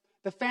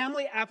 The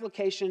family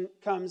application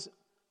comes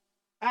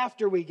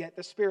after we get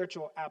the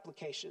spiritual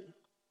application.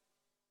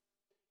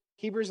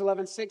 Hebrews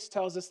 11:6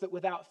 tells us that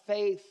without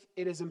faith,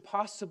 it is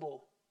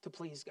impossible to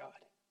please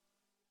God.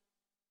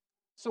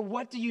 So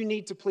what do you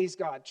need to please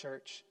God,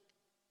 church?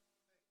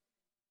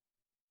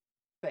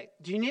 Faith.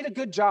 Do you need a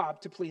good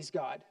job to please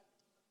God?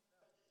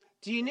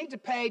 Do you need to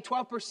pay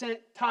 12%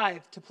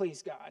 tithe to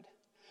please God?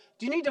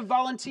 Do you need to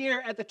volunteer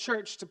at the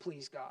church to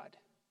please God?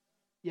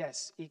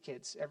 Yes,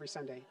 kids every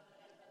Sunday.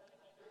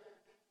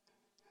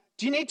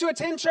 Do you need to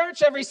attend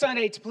church every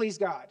Sunday to please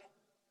God?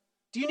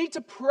 Do you need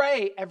to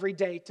pray every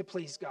day to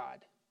please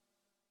God?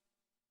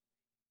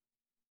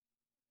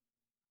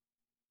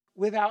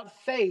 Without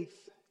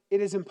faith,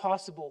 it is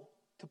impossible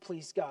to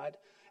please God.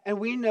 And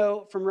we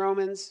know from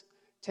Romans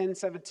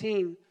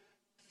 10:17,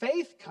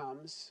 faith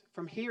comes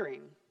from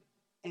hearing,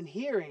 and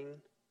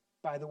hearing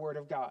by the word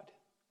of God.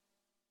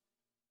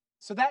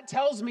 So that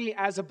tells me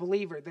as a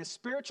believer, the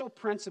spiritual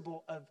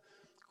principle of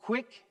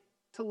quick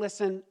to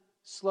listen,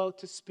 slow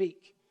to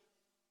speak.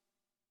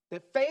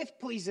 That faith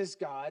pleases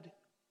God.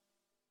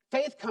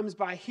 Faith comes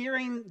by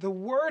hearing the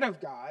word of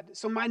God.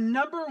 So my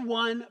number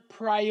one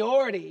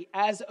priority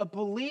as a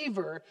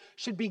believer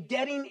should be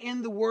getting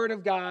in the word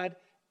of God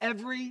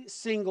every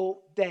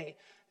single day.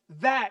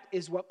 That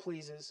is what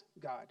pleases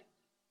God.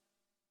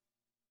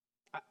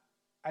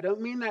 I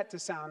don't mean that to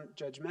sound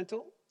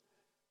judgmental.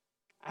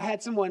 I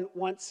had someone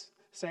once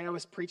say I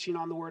was preaching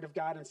on the word of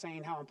God and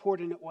saying how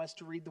important it was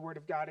to read the word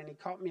of God. And he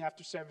caught me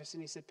after service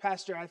and he said,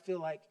 "Pastor, I feel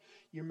like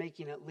you're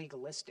making it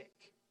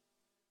legalistic.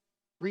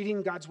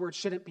 Reading God's word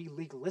shouldn't be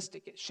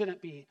legalistic. It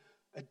shouldn't be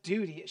a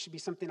duty. It should be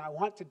something I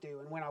want to do.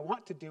 And when I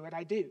want to do it,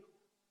 I do."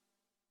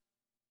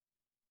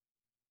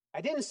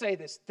 I didn't say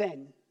this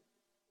then,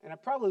 and I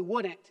probably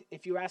wouldn't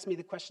if you asked me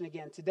the question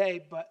again today,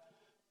 but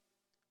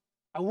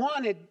I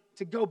wanted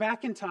to go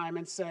back in time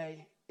and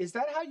say, is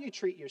that how you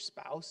treat your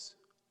spouse?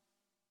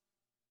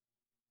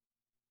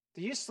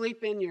 Do you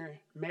sleep in your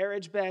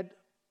marriage bed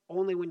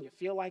only when you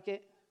feel like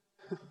it?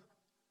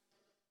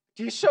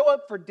 Do you show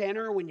up for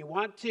dinner when you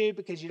want to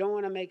because you don't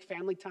want to make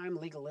family time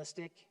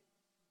legalistic?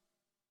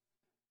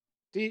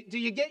 Do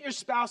you get your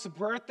spouse a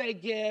birthday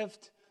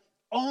gift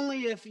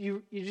only if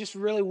you just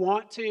really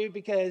want to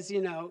because,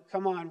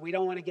 come on, we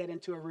don't want to get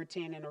into a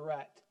routine and a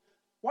rut?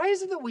 Why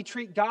is it that we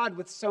treat God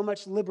with so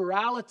much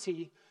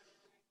liberality,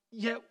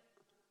 yet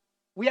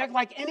we act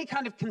like any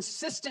kind of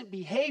consistent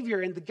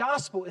behavior in the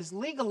gospel is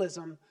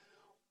legalism,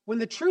 when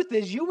the truth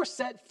is you were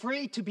set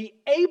free to be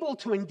able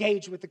to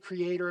engage with the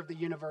creator of the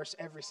universe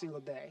every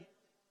single day?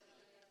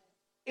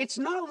 It's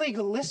not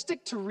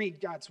legalistic to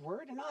read God's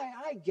word, and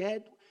I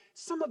get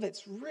some of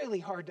it's really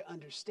hard to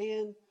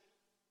understand.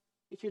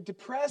 If you're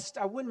depressed,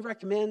 I wouldn't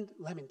recommend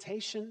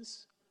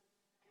Lamentations.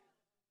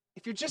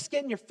 If you're just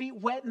getting your feet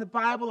wet in the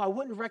Bible, I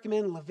wouldn't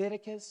recommend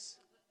Leviticus.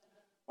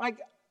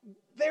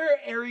 There are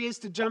areas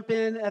to jump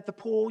in at the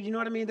pool. You know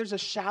what I mean? There's a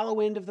shallow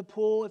end of the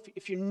pool.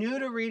 If you're new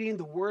to reading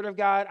the Word of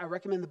God, I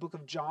recommend the book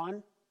of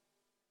John.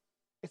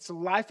 It's the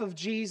life of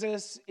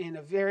Jesus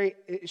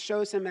it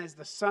shows him as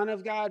the Son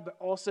of God, but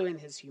also in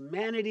his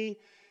humanity.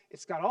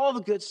 It's got all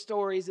the good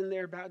stories in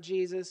there about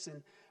Jesus,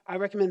 and I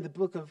recommend the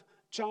book of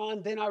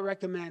John. Then I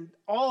recommend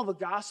all the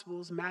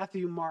Gospels,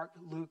 Matthew, Mark,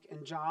 Luke,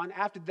 and John.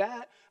 After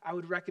that, I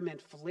would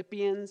recommend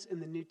Philippians in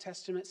the New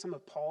Testament. Some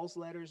of Paul's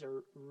letters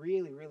are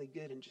really, really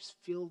good and just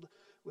filled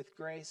with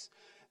grace.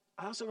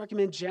 I also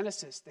recommend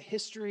Genesis, the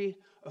history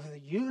of the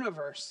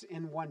universe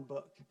in one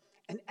book.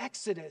 And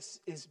Exodus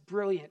is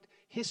brilliant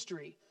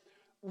history.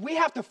 We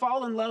have to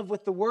fall in love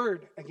with the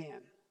Word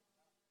again.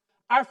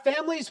 Our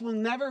families will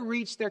never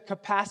reach their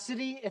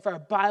capacity if our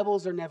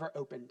Bibles are never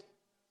opened.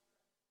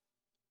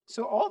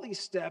 So all these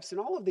steps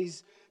and all of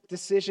these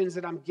decisions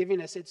that I'm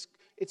giving us, it's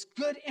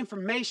good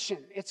information.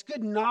 It's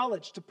good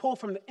knowledge to pull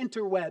from the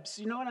interwebs.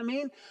 You know what I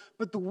mean?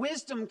 But the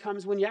wisdom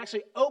comes when you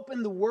actually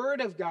open the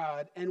Word of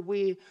God and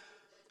we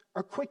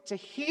are quick to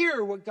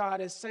hear what God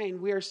is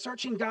saying. We are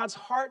searching God's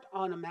heart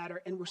on a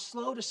matter and we're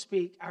slow to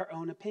speak our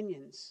own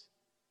opinions.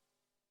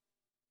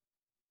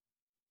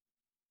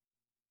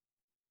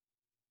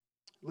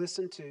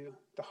 Listen to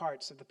the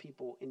hearts of the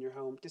people in your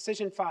home.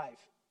 Decision 5.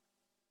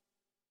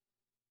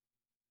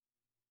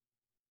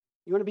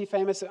 You want to be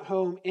famous at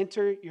home?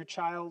 Enter your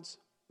child's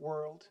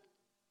world.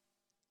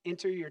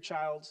 Enter your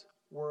child's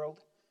world.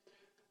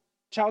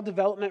 Child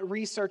development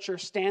researcher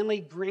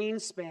Stanley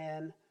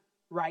Greenspan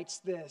writes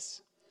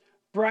this: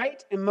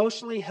 bright,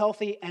 emotionally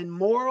healthy, and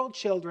moral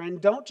children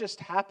don't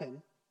just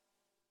happen.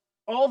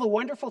 All the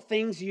wonderful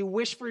things you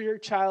wish for your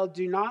child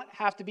do not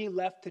have to be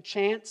left to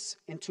chance,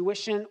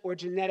 intuition, or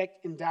genetic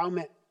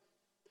endowment.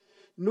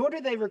 Nor do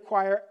they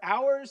require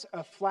hours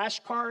of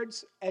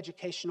flashcards,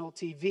 educational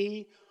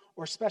TV,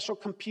 or special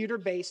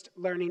computer-based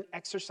learning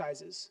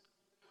exercises.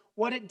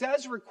 What it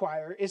does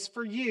require is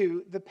for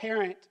you, the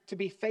parent, to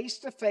be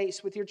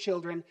face-to-face with your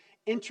children,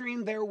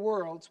 entering their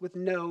worlds with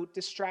no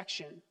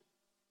distraction.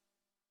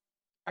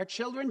 Our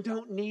children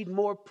don't need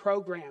more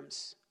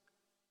programs.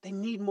 They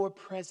need more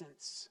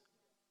presence.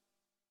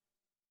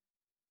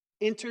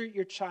 Enter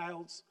your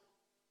child's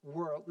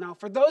world. Now,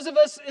 for those of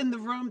us in the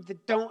room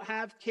that don't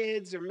have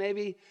kids, or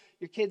maybe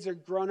your kids are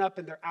grown up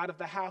and they're out of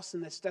the house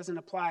and this doesn't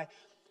apply,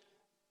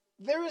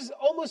 there is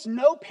almost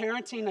no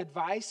parenting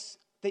advice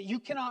that you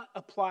cannot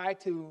apply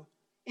to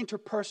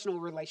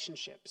interpersonal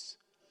relationships.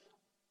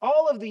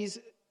 All of these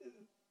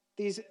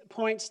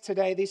points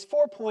today, these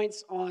 4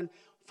 points on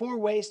 4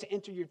 ways to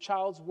enter your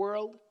child's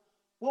world,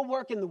 will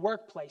work in the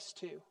workplace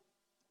too.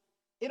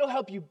 It'll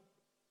help you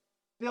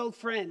build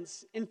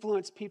friends,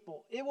 influence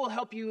people. It will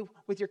help you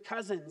with your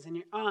cousins and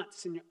your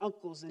aunts and your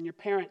uncles and your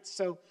parents.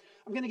 So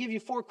I'm going to give you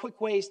 4 quick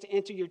ways to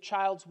enter your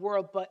child's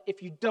world. But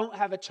if you don't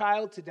have a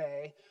child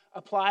today,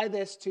 apply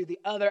this to the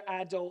other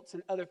adults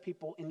and other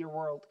people in your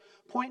world.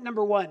 Point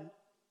number 1,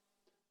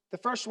 the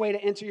first way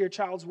to enter your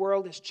child's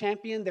world is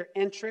champion their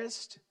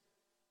interest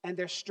and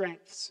their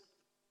strengths.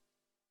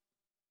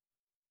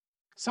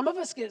 Some of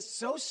us get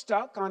so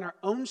stuck on our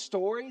own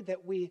story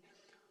that we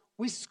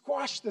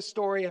squash the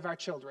story of our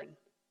children.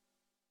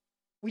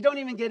 We don't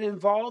even get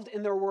involved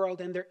in their world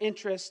and their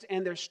interests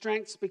and their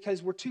strengths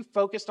because we're too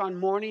focused on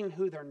mourning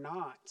who they're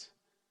not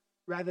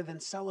rather than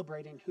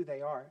celebrating who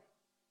they are.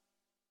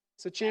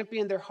 So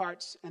champion their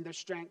hearts and their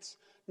strengths.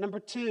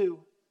 Number 2,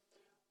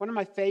 one of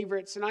my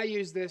favorites, and I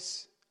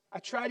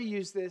try to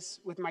use this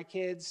with my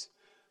kids.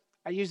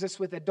 I use this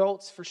with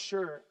adults for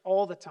sure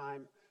all the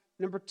time.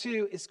 Number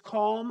 2 is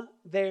calm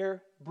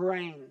their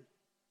brain.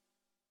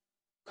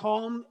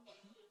 Calm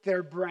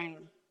their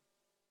brain.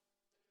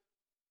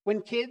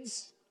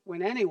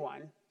 When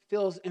anyone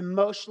feels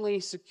emotionally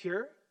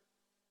secure,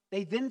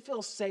 they then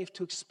feel safe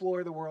to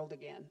explore the world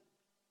again.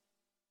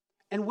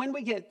 And when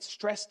we get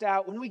stressed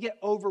out, when we get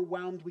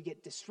overwhelmed, we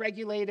get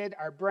dysregulated,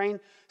 our brain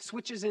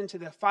switches into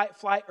the fight,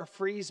 flight, or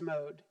freeze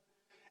mode.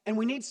 And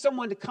we need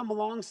someone to come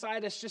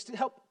alongside us just to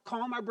help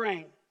calm our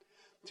brain,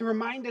 to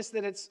remind us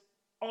that it's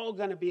all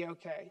going to be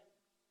okay.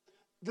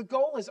 The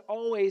goal is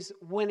always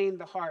winning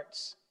the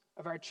hearts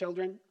of our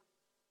children,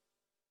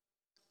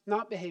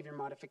 not behavior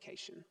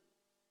modification.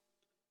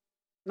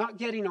 Not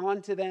getting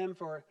on to them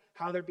for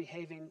how they're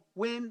behaving.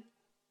 Win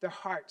their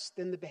hearts,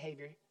 then the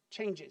behavior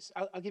changes.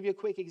 I'll give you a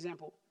quick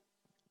example.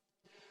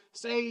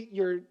 Say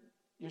your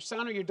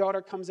son or your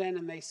daughter comes in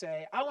and they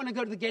say, I want to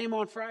go to the game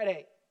on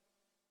Friday.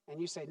 And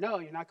you say, no,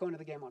 you're not going to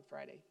the game on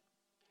Friday.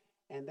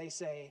 And they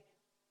say,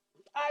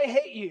 I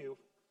hate you.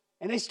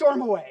 And they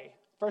storm away.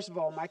 First of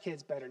all, my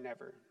kids better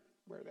never.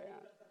 Where are they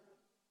at?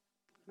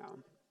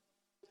 No.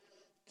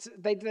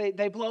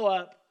 They blow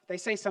up. They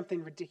say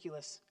something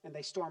ridiculous and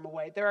they storm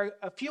away. There are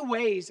a few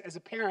ways as a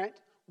parent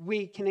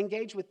we can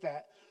engage with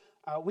that.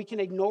 We can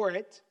ignore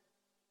it.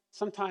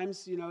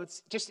 Sometimes,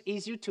 it's just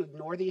easier to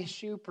ignore the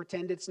issue,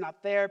 pretend it's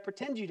not there,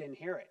 pretend you didn't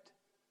hear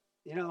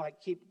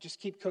it. Just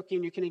keep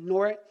cooking. You can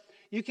ignore it.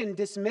 You can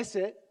dismiss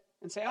it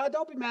and say, oh,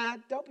 don't be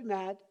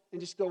mad,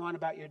 and just go on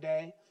about your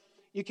day.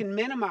 You can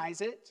minimize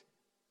it,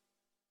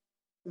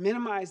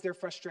 minimize their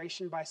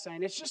frustration by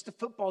saying, it's just a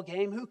football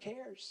game, who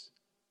cares?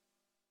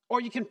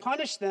 Or you can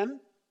punish them.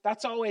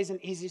 That's always an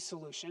easy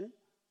solution.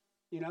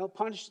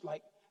 Punish,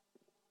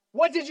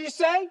 what did you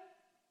say?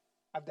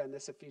 I've done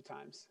this a few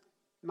times.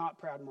 Not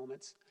proud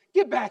moments.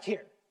 Get back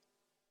here.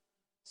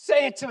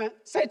 Say it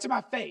to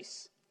my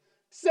face.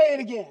 Say it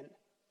again.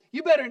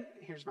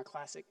 Here's my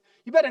classic.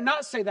 You better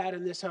not say that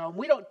in this home.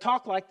 We don't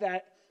talk like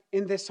that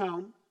in this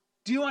home.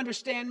 Do you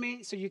understand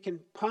me? So you can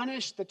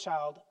punish the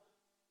child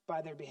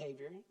by their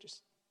behavior.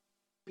 Just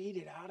beat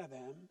it out of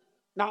them.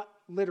 Not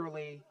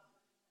literally.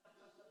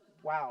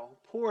 Wow,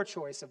 poor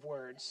choice of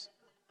words.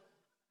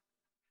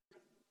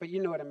 But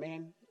you know what I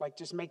mean?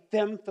 Just make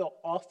them feel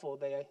awful.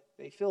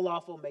 They feel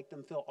awful, make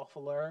them feel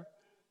awfuler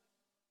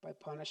by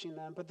punishing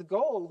them. But the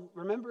goal,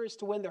 remember, is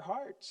to win their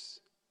hearts.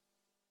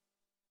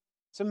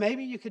 So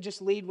maybe you could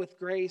just lead with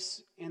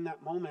grace in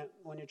that moment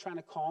when you're trying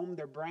to calm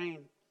their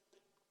brain.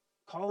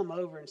 Call them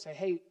over and say,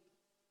 hey,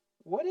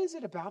 what is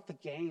it about the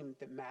game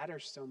that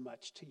matters so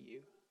much to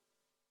you?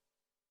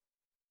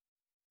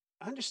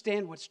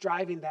 Understand what's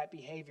driving that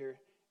behavior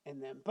in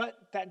them. But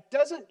that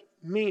doesn't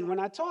mean, when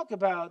I talk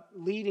about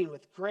leading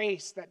with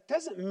grace, that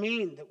doesn't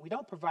mean that we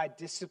don't provide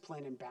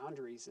discipline and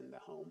boundaries in the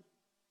home.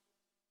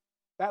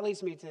 That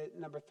leads me to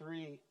number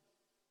 3.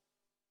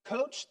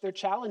 Coach their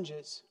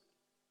challenges.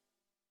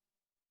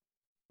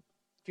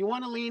 If you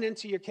want to lean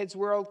into your kids'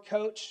 world,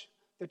 coach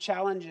their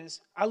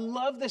challenges. I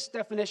love this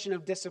definition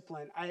of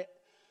discipline.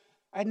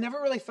 I'd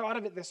never really thought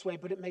of it this way,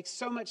 but it makes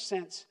so much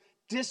sense.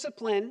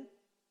 Discipline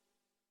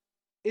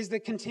is the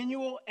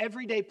continual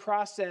everyday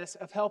process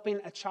of helping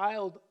a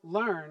child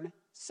learn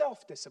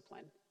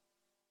self-discipline.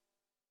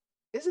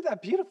 Isn't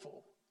that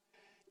beautiful?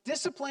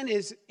 Discipline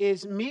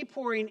is me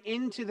pouring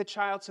into the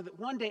child so that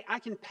one day I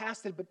can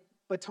pass the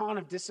baton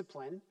of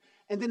discipline,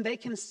 and then they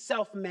can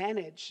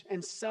self-manage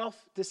and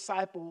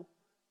self-disciple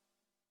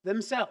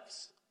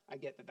themselves. I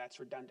get that that's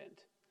redundant.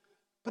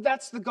 But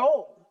that's the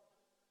goal.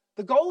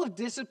 The goal of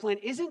discipline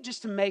isn't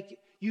just to make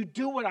you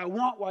do what I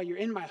want while you're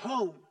in my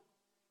home.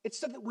 It's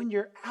so that when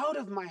you're out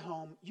of my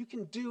home, you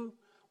can do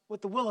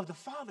what the will of the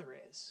Father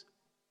is.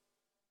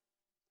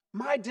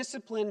 My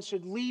discipline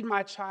should lead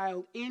my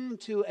child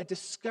into a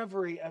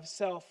discovery of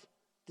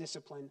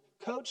self-discipline.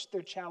 Coach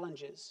their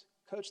challenges.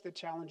 Coach their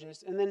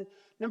challenges. And then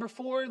number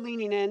 4,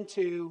 leaning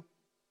into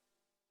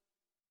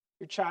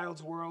your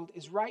child's world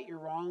is right your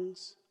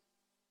wrongs.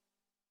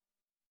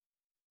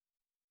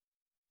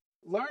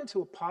 Learn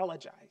to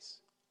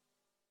apologize.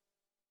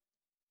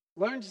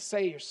 Learn to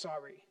say you're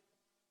sorry.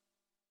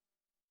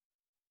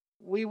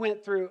 We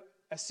went through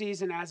a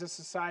season as a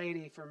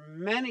society for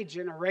many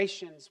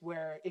generations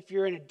where if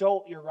you're an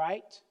adult, you're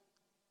right.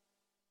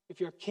 If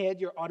you're a kid,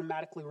 you're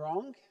automatically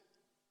wrong.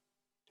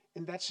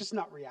 And that's just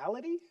not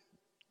reality.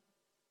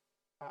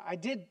 I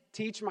did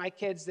teach my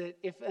kids that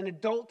if an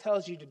adult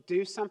tells you to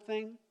do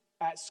something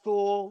at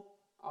school,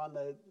 on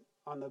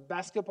the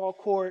basketball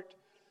court,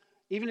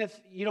 even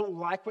if you don't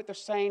like what they're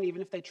saying,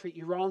 even if they treat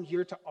you wrong,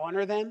 you're to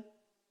honor them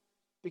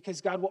because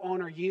God will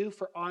honor you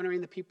for honoring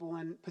the people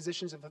in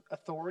positions of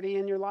authority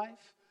in your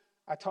life.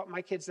 I taught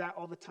my kids that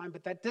all the time,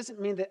 but that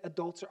doesn't mean that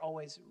adults are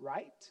always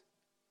right.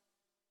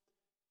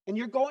 And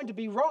you're going to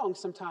be wrong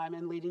sometime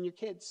in leading your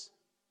kids.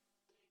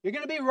 You're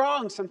going to be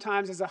wrong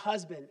sometimes as a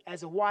husband,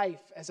 as a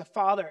wife, as a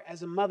father,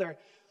 as a mother.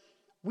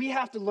 We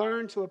have to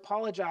learn to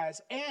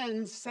apologize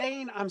and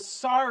saying I'm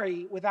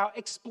sorry without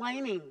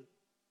explaining.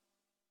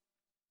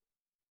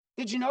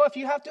 Did you know if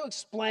you have to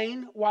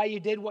explain why you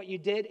did what you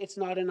did, it's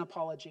not an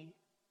apology.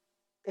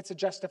 It's a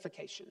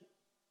justification.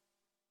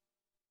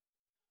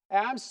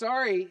 I'm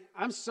sorry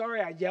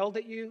I yelled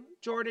at you,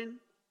 Jordan.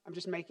 I'm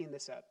just making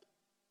this up.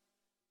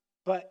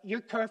 But your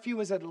curfew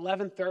was at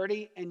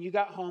 11:30 and you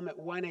got home at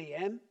 1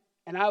 a.m.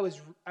 and I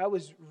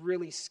was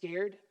really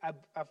scared. I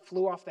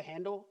flew off the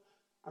handle.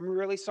 I'm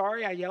really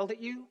sorry I yelled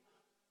at you,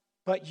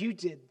 but you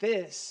did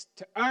this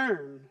to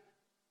earn.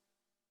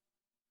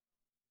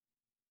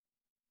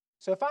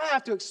 So if I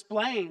have to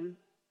explain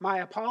my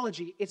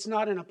apology, it's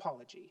not an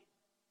apology.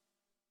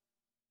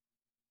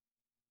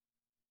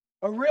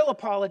 A real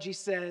apology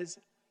says,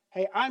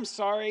 hey, I'm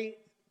sorry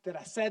that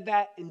I said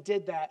that and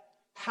did that.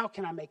 How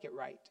can I make it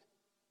right?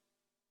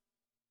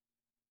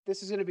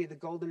 This is going to be the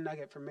golden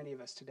nugget for many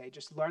of us today,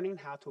 just learning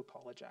how to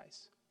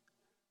apologize.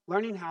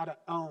 Learning how to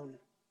own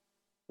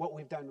what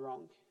we've done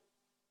wrong.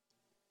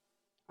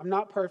 I'm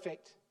not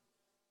perfect.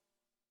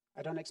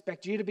 I don't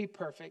expect you to be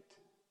perfect.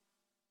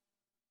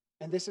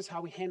 And this is how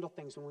we handle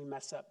things when we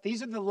mess up.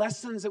 These are the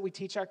lessons that we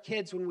teach our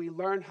kids when we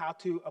learn how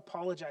to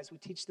apologize. We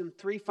teach them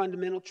 3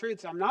 fundamental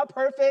truths. I'm not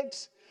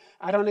perfect.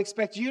 I don't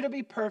expect you to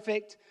be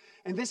perfect.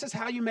 And this is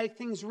how you make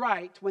things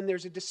right when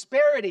there's a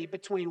disparity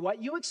between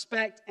what you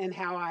expect and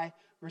how I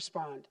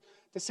respond.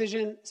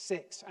 Decision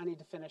 6. I need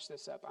to finish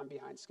this up. I'm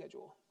behind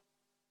schedule.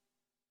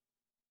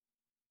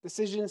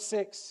 Decision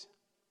 6.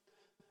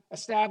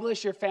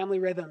 Establish your family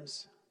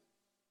rhythms.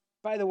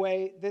 By the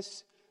way,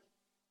 this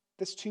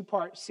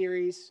 2-part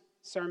series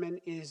sermon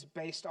is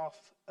based off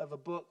of a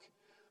book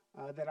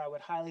that I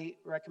would highly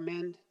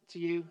recommend to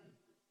you.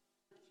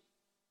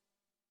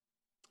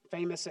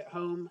 Famous at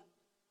Home.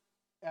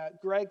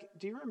 Greg,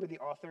 do you remember the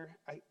author?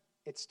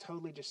 It's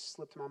totally just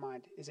slipped my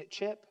mind. Is it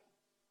Chip?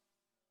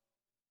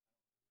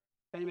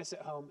 Famous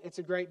at Home. It's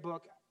a great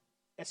book,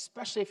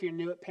 especially if you're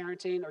new at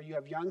parenting or you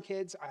have young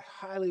kids. I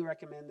highly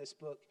recommend this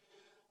book.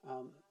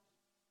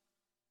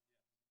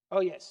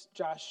 Oh, yes,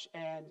 Josh.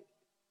 And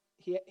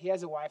he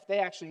has a wife. They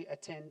actually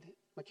attend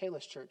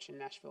Michaela's church in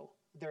Nashville.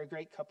 They're a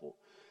great couple.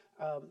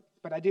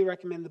 But I do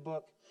recommend the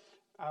book.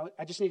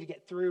 I just need to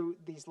get through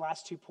these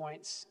last 2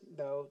 points,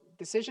 though.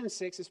 Decision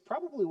 6 is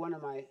probably one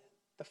of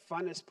the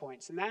funnest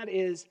points, and that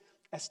is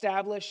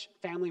establish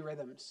family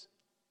rhythms.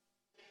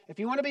 If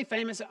you want to be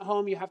famous at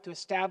home, you have to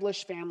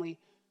establish family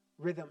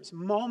rhythms.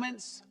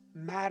 Moments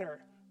matter.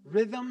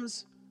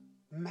 Rhythms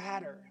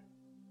matter.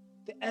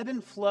 The ebb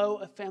and flow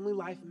of family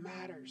life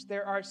matters.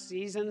 There are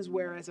seasons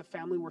where as a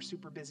family we're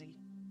super busy,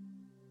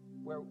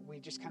 where we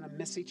just kind of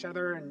miss each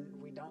other and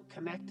we don't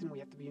connect and we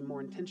have to be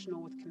more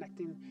intentional with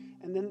connecting.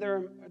 And then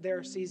there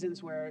are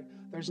seasons where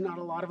there's not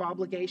a lot of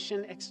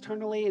obligation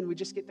externally and we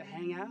just get to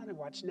hang out and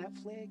watch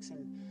Netflix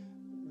and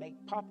make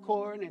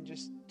popcorn and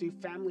just do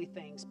family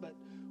things. But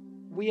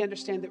we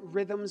understand that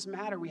rhythms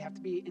matter. We have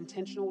to be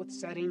intentional with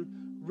setting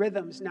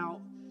rhythms.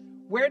 Now,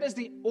 where does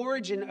the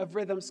origin of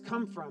rhythms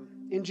come from?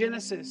 In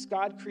Genesis,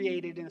 God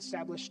created and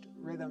established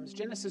rhythms.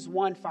 Genesis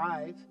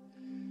 1:5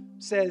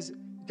 says,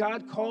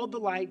 God called the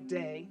light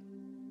day,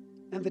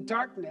 and the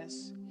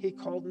darkness he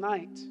called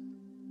night.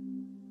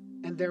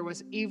 And there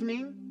was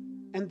evening,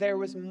 and there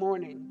was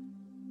morning,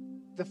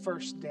 the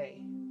first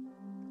day.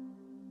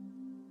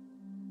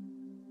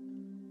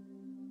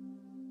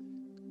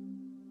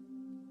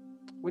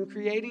 When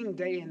creating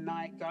day and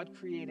night, God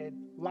created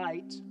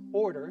light,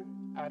 order,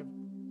 out of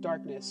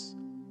darkness,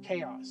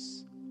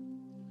 chaos.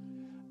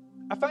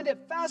 I find it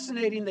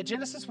fascinating that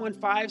Genesis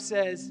 1:5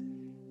 says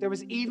there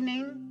was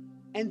evening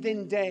and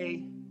then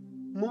day,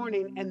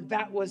 morning, and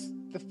that was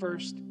the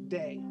first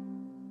day.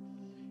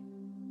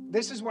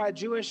 This is why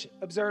Jewish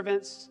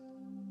observance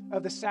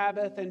of the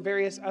Sabbath and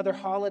various other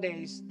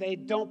holidays, they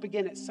don't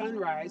begin at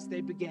sunrise,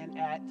 they begin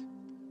at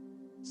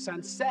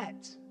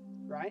sunset,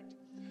 right?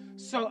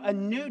 So a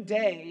new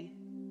day,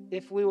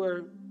 if we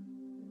were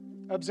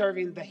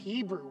observing the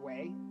Hebrew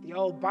way, the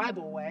old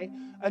Bible way,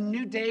 a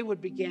new day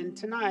would begin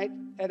tonight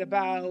at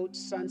about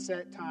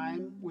sunset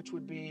time, which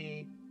would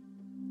be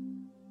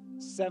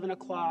 7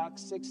 o'clock,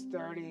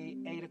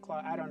 6:30, 8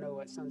 o'clock. I don't know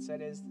what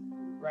sunset is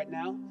right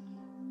now.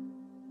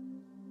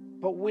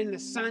 But when the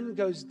sun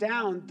goes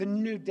down, the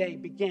new day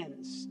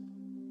begins.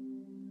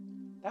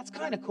 That's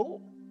kind of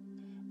cool.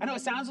 I know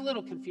it sounds a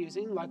little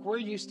confusing, like we're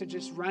used to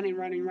just running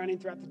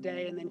throughout the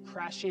day and then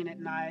crashing at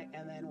night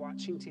and then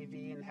watching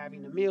TV and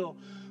having a meal.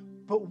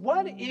 But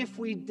what if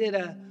we did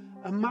a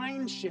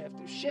mind shift,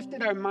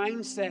 shifted our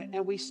mindset,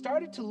 and we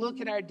started to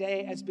look at our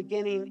day as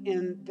beginning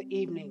in the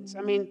evenings?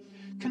 I mean,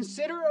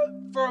 consider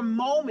for a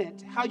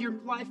moment how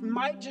your life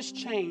might just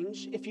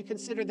change if you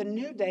consider the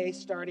new day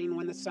starting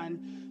when the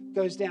sun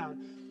goes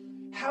down.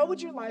 How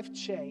would your life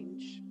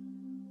change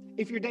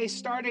if your day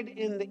started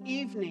in the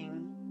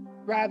evening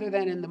rather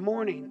than in the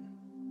morning?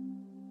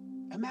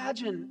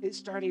 Imagine it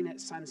starting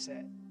at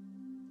sunset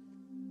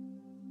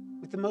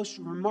with the most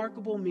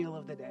remarkable meal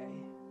of the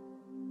day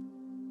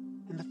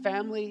and the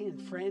family and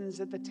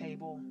friends at the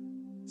table.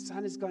 The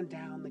sun has gone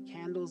down, the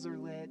candles are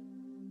lit,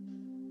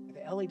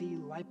 the LED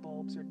light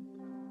bulbs are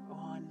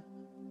on,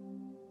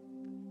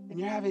 and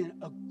you're having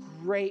a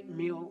great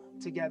meal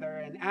together.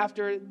 And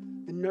after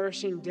the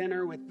nourishing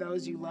dinner with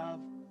those you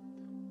love,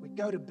 we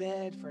go to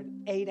bed for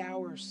an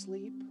 8-hour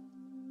sleep.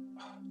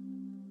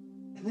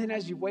 And then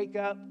as you wake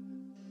up,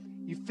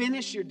 you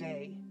finish your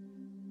day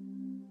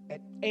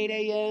at 8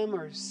 a.m.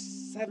 or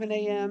 7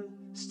 a.m.,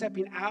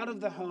 stepping out of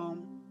the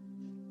home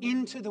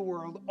into the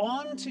world,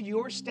 onto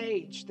your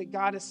stage that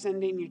God is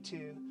sending you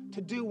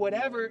to do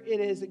whatever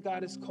it is that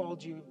God has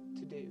called you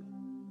to do.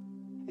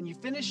 And you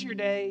finish your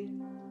day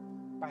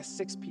by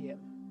 6 p.m.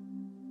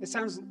 It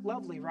sounds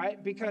lovely,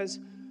 right?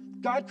 Because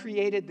God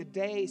created the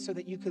day so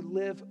that you could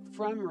live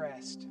from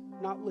rest,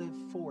 not live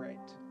for it.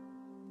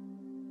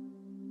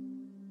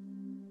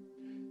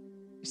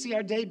 You see,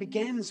 our day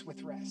begins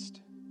with rest.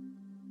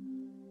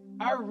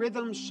 Our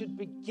rhythm should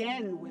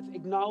begin with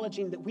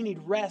acknowledging that we need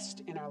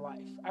rest in our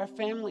life. Our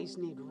families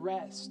need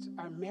rest.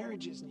 Our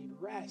marriages need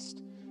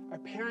rest. Our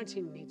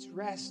parenting needs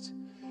rest.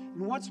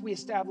 And once we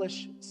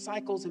establish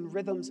cycles and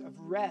rhythms of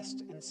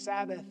rest and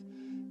Sabbath,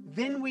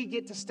 then we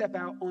get to step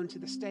out onto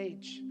the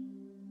stage.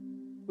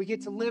 We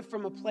get to live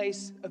from a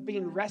place of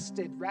being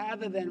rested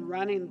rather than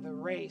running the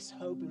race,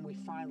 hoping we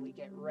finally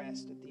get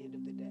rest at the end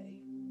of the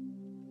day.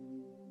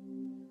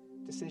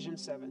 Decision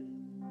 7.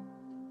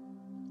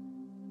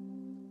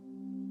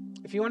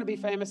 If you want to be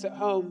famous at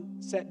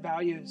home, set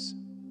values.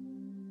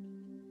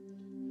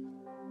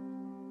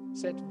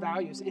 Set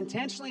values.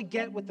 Intentionally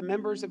get with the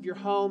members of your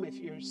home. If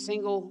you're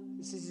single,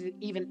 this is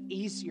even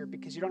easier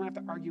because you don't have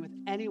to argue with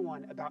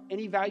anyone about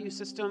any value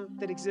system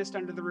that exists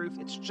under the roof.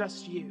 It's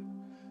just you.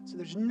 So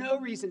there's no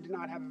reason to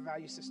not have a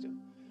value system.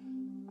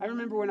 I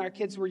remember when our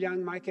kids were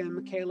young, Micah and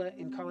Michaela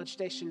in College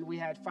Station, we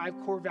had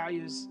 5 core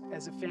values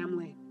as a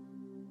family.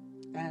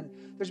 And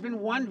there's been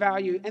one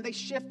value, and they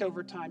shift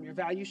over time. Your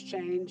values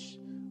change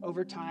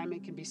over time.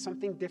 It can be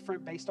something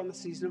different based on the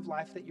season of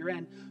life that you're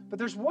in. But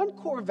there's one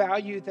core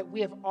value that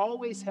we have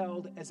always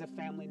held as a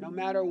family, no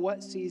matter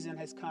what season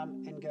has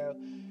come and go.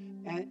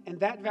 And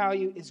that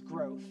value is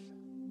growth.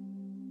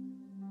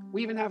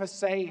 We even have a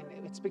saying.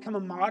 It's become a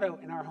motto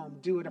in our home: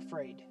 do it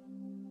afraid.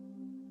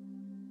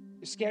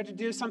 You're scared to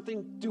do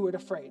something, do it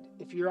afraid.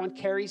 If you're on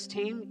Carrie's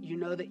team, you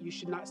know that you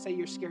should not say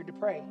you're scared to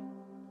pray.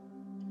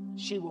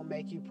 She will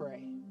make you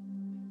pray.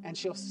 And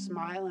she'll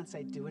smile and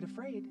say, do it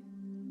afraid.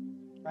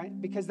 Right?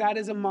 Because that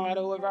is a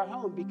motto of our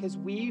home, because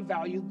we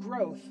value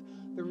growth.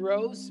 The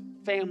Rose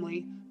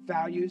family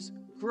values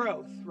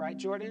growth, right,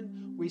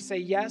 Jordan? We say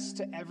yes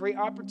to every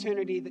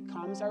opportunity that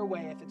comes our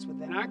way. If it's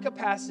within our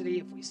capacity,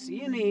 if we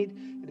see a need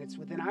and it's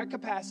within our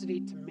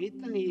capacity to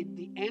meet the need,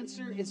 the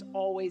answer is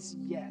always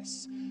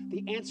yes.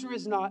 The answer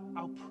is not,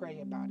 I'll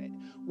pray about it.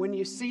 When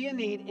you see a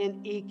need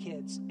in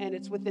eKids and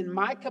it's within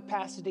my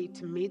capacity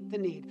to meet the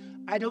need,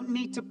 I don't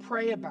need to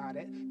pray about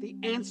it. The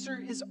answer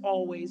is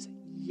always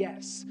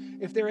yes.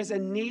 If there is a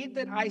need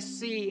that I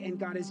see and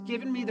God has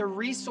given me the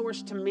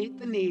resource to meet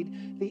the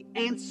need, the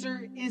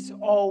answer is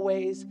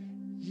always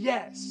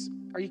yes.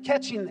 Are you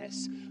catching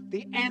this?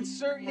 The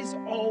answer is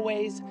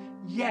always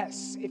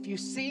yes. If you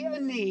see a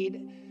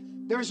need,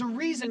 there's a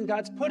reason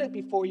God's put it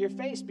before your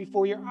face,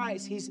 before your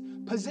eyes. He's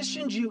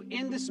positioned you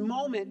in this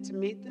moment to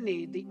meet the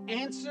need. The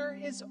answer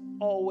is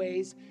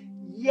always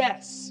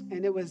yes.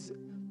 And it was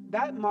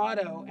that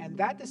motto and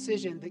that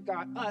decision that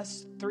got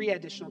us 3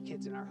 additional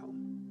kids in our home.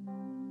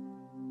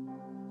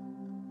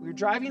 We were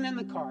driving in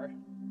the car.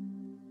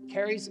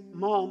 Carrie's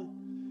mom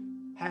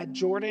had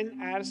Jordan,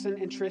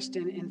 Addison, and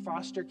Tristan in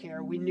foster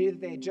care. We knew that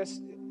they had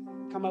just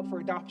come up for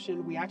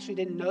adoption. We actually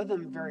didn't know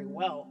them very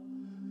well.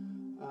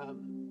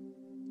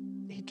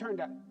 They turned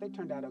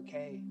out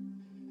okay.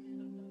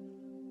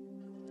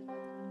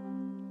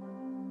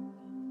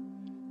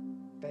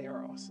 They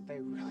are awesome. They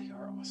really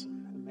are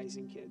awesome.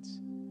 Amazing kids.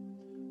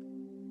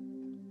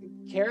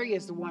 Carrie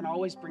is the one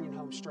always bringing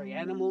home stray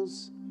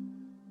animals,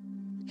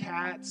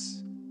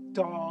 cats,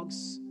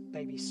 dogs,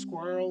 baby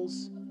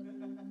squirrels,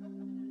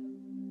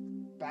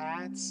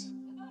 bats.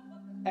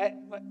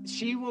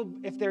 She will,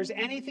 if there's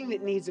anything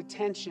that needs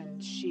attention,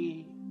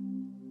 she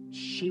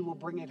will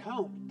bring it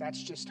home.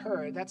 That's just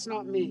her. That's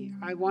not me.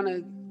 I want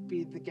to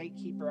be the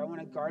gatekeeper. I want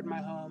to guard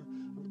my home.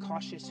 I'm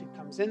cautious who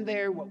comes in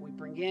there, what we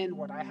bring in,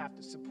 what I have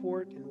to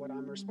support, and what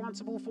I'm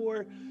responsible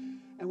for.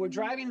 And we're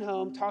driving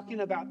home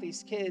talking about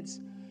these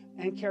kids,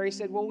 and Carrie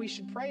said, well, we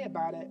should pray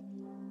about it.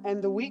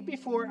 And the week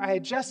before, I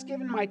had just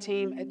given my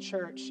team at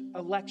church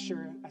a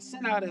lecture. I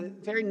sent out a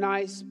very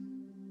nice,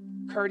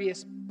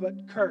 courteous,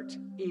 but curt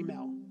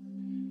email.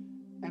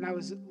 And I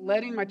was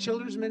letting my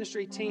children's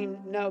ministry team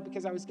know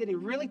because I was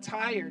getting really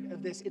tired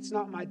of this "it's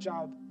not my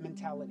job"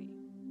 mentality.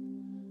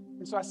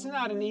 And so I sent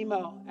out an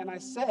email and I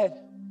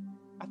said,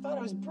 I thought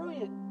it was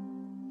brilliant.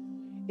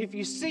 If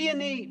you see a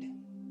need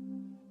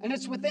and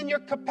it's within your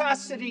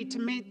capacity to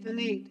meet the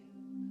need,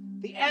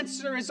 the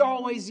answer is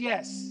always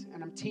yes.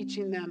 And I'm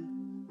teaching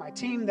them, my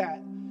team, that.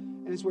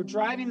 And as we're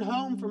driving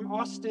home from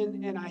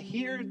Austin and I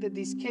hear that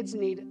these kids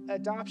need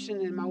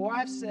adoption and my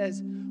wife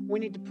says, we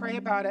need to pray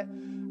about it,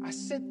 I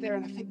sit there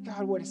and I think,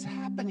 God, what is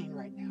happening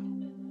right now?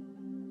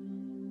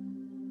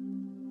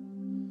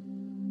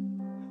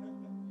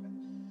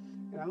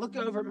 And I look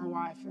over at my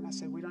wife and I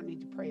said, we don't need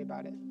to pray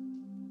about it.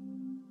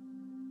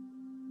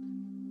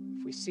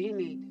 If we see a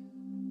need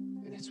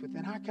and it's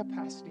within our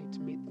capacity to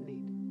meet the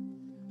need,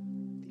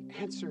 the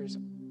answer is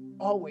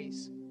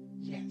always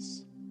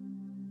yes.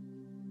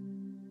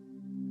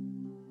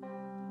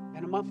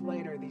 And a month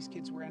later, these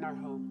kids were in our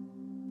home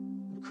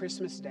on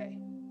Christmas Day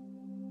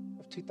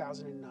of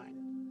 2009.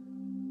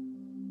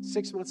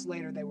 6 months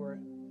later, they were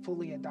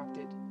fully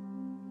adopted.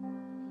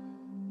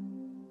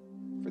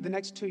 For the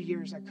next 2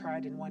 years, I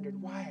cried and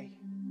wondered, why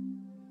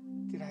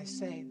did I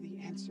say the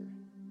answer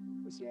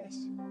was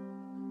yes?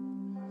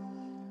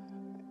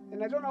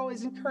 And I don't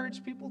always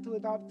encourage people to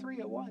adopt 3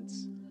 at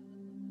once.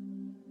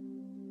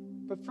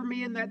 But for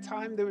me in that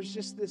time, there was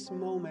just this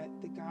moment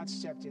that God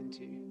stepped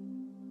into.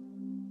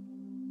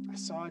 I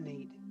saw a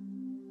need.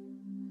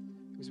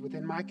 It was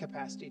within my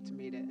capacity to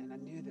meet it, and I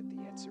knew that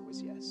the answer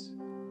was yes.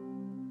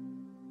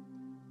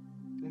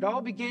 It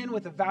all began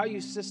with a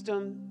value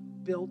system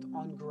built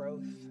on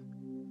growth.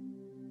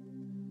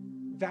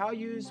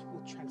 Values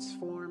will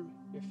transform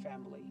your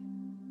family.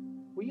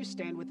 Will you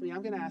stand with me?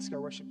 I'm going to ask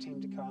our worship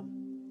team to come.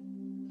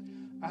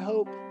 I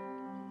hope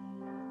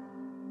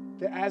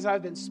that as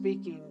I've been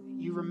speaking,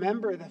 you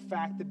remember the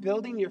fact that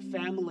building your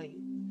family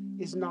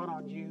is not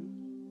on you.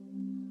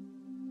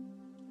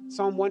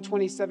 Psalm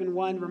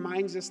 127:1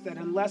 reminds us that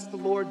unless the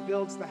Lord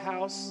builds the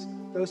house,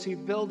 those who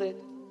build it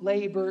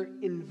labor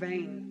in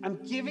vain. I'm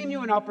giving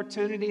you an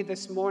opportunity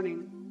this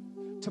morning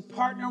to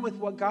partner with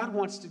what God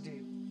wants to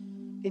do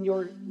in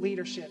your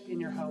leadership, in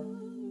your home.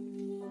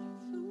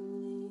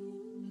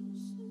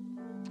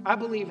 I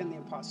believe in the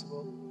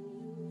impossible.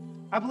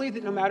 I believe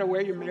that no matter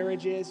where your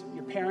marriage is,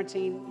 your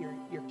parenting,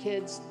 your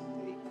kids,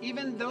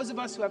 even those of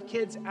us who have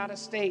kids out of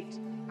state,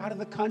 out of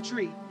the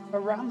country,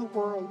 around the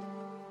world,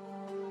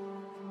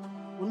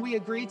 when we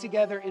agree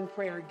together in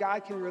prayer,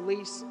 God can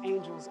release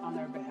angels on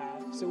their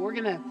behalf. So we're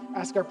going to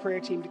ask our prayer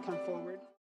team to come forward.